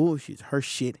never bullshits. Her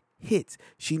shit hits.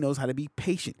 She knows how to be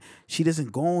patient. She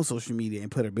doesn't go on social media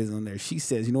and put her business on there. She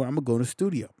says, you know what, I'm going to go in the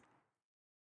studio.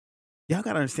 Y'all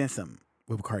got to understand something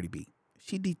with Cardi B.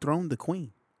 She dethroned the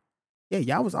queen. Yeah,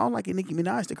 y'all was all like a Nicki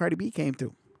Minaj that Cardi B came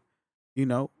through.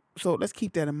 So let's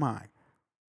keep that in mind.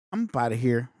 I'm up out of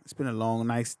here. It's been a long,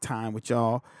 nice time with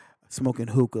y'all. Smoking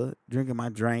hookah, drinking my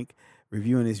drink,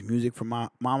 reviewing this music from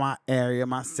my area,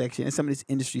 my section, and some of this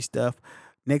industry stuff.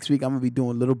 Next week, I'm going to be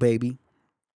doing Little Baby,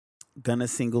 Gunna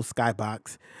single,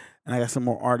 Skybox. And I got some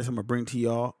more artists I'm going to bring to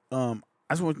y'all.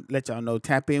 I just want to let y'all know,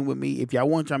 tap in with me. If y'all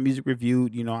want y'all music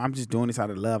reviewed, I'm just doing this out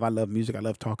of love. I love music. I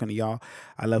love talking to y'all.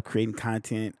 I love creating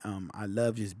content. I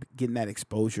love just getting that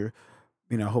exposure,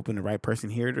 hoping the right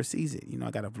person hears it or sees it.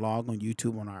 I got a vlog on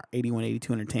YouTube on our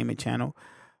 8182 Entertainment channel.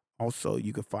 Also,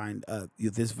 you can find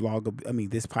this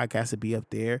podcast will be up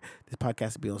there. This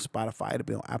podcast will be on Spotify. It'll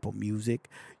be on Apple Music.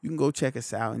 You can go check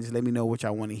us out and just let me know what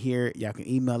y'all want to hear. Y'all can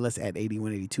email us at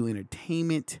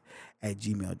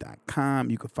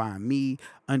 8182entertainment@gmail.com. You can find me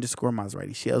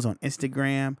 _Maserati Shells on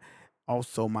Instagram.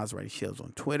 Also, Maserati Shells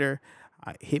on Twitter.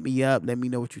 Hit me up. Let me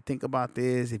know what you think about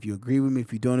this. If you agree with me,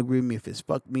 if you don't agree with me, if it's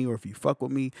fuck me or if you fuck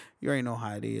with me, you already know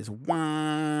how it is.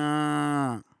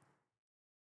 Wah!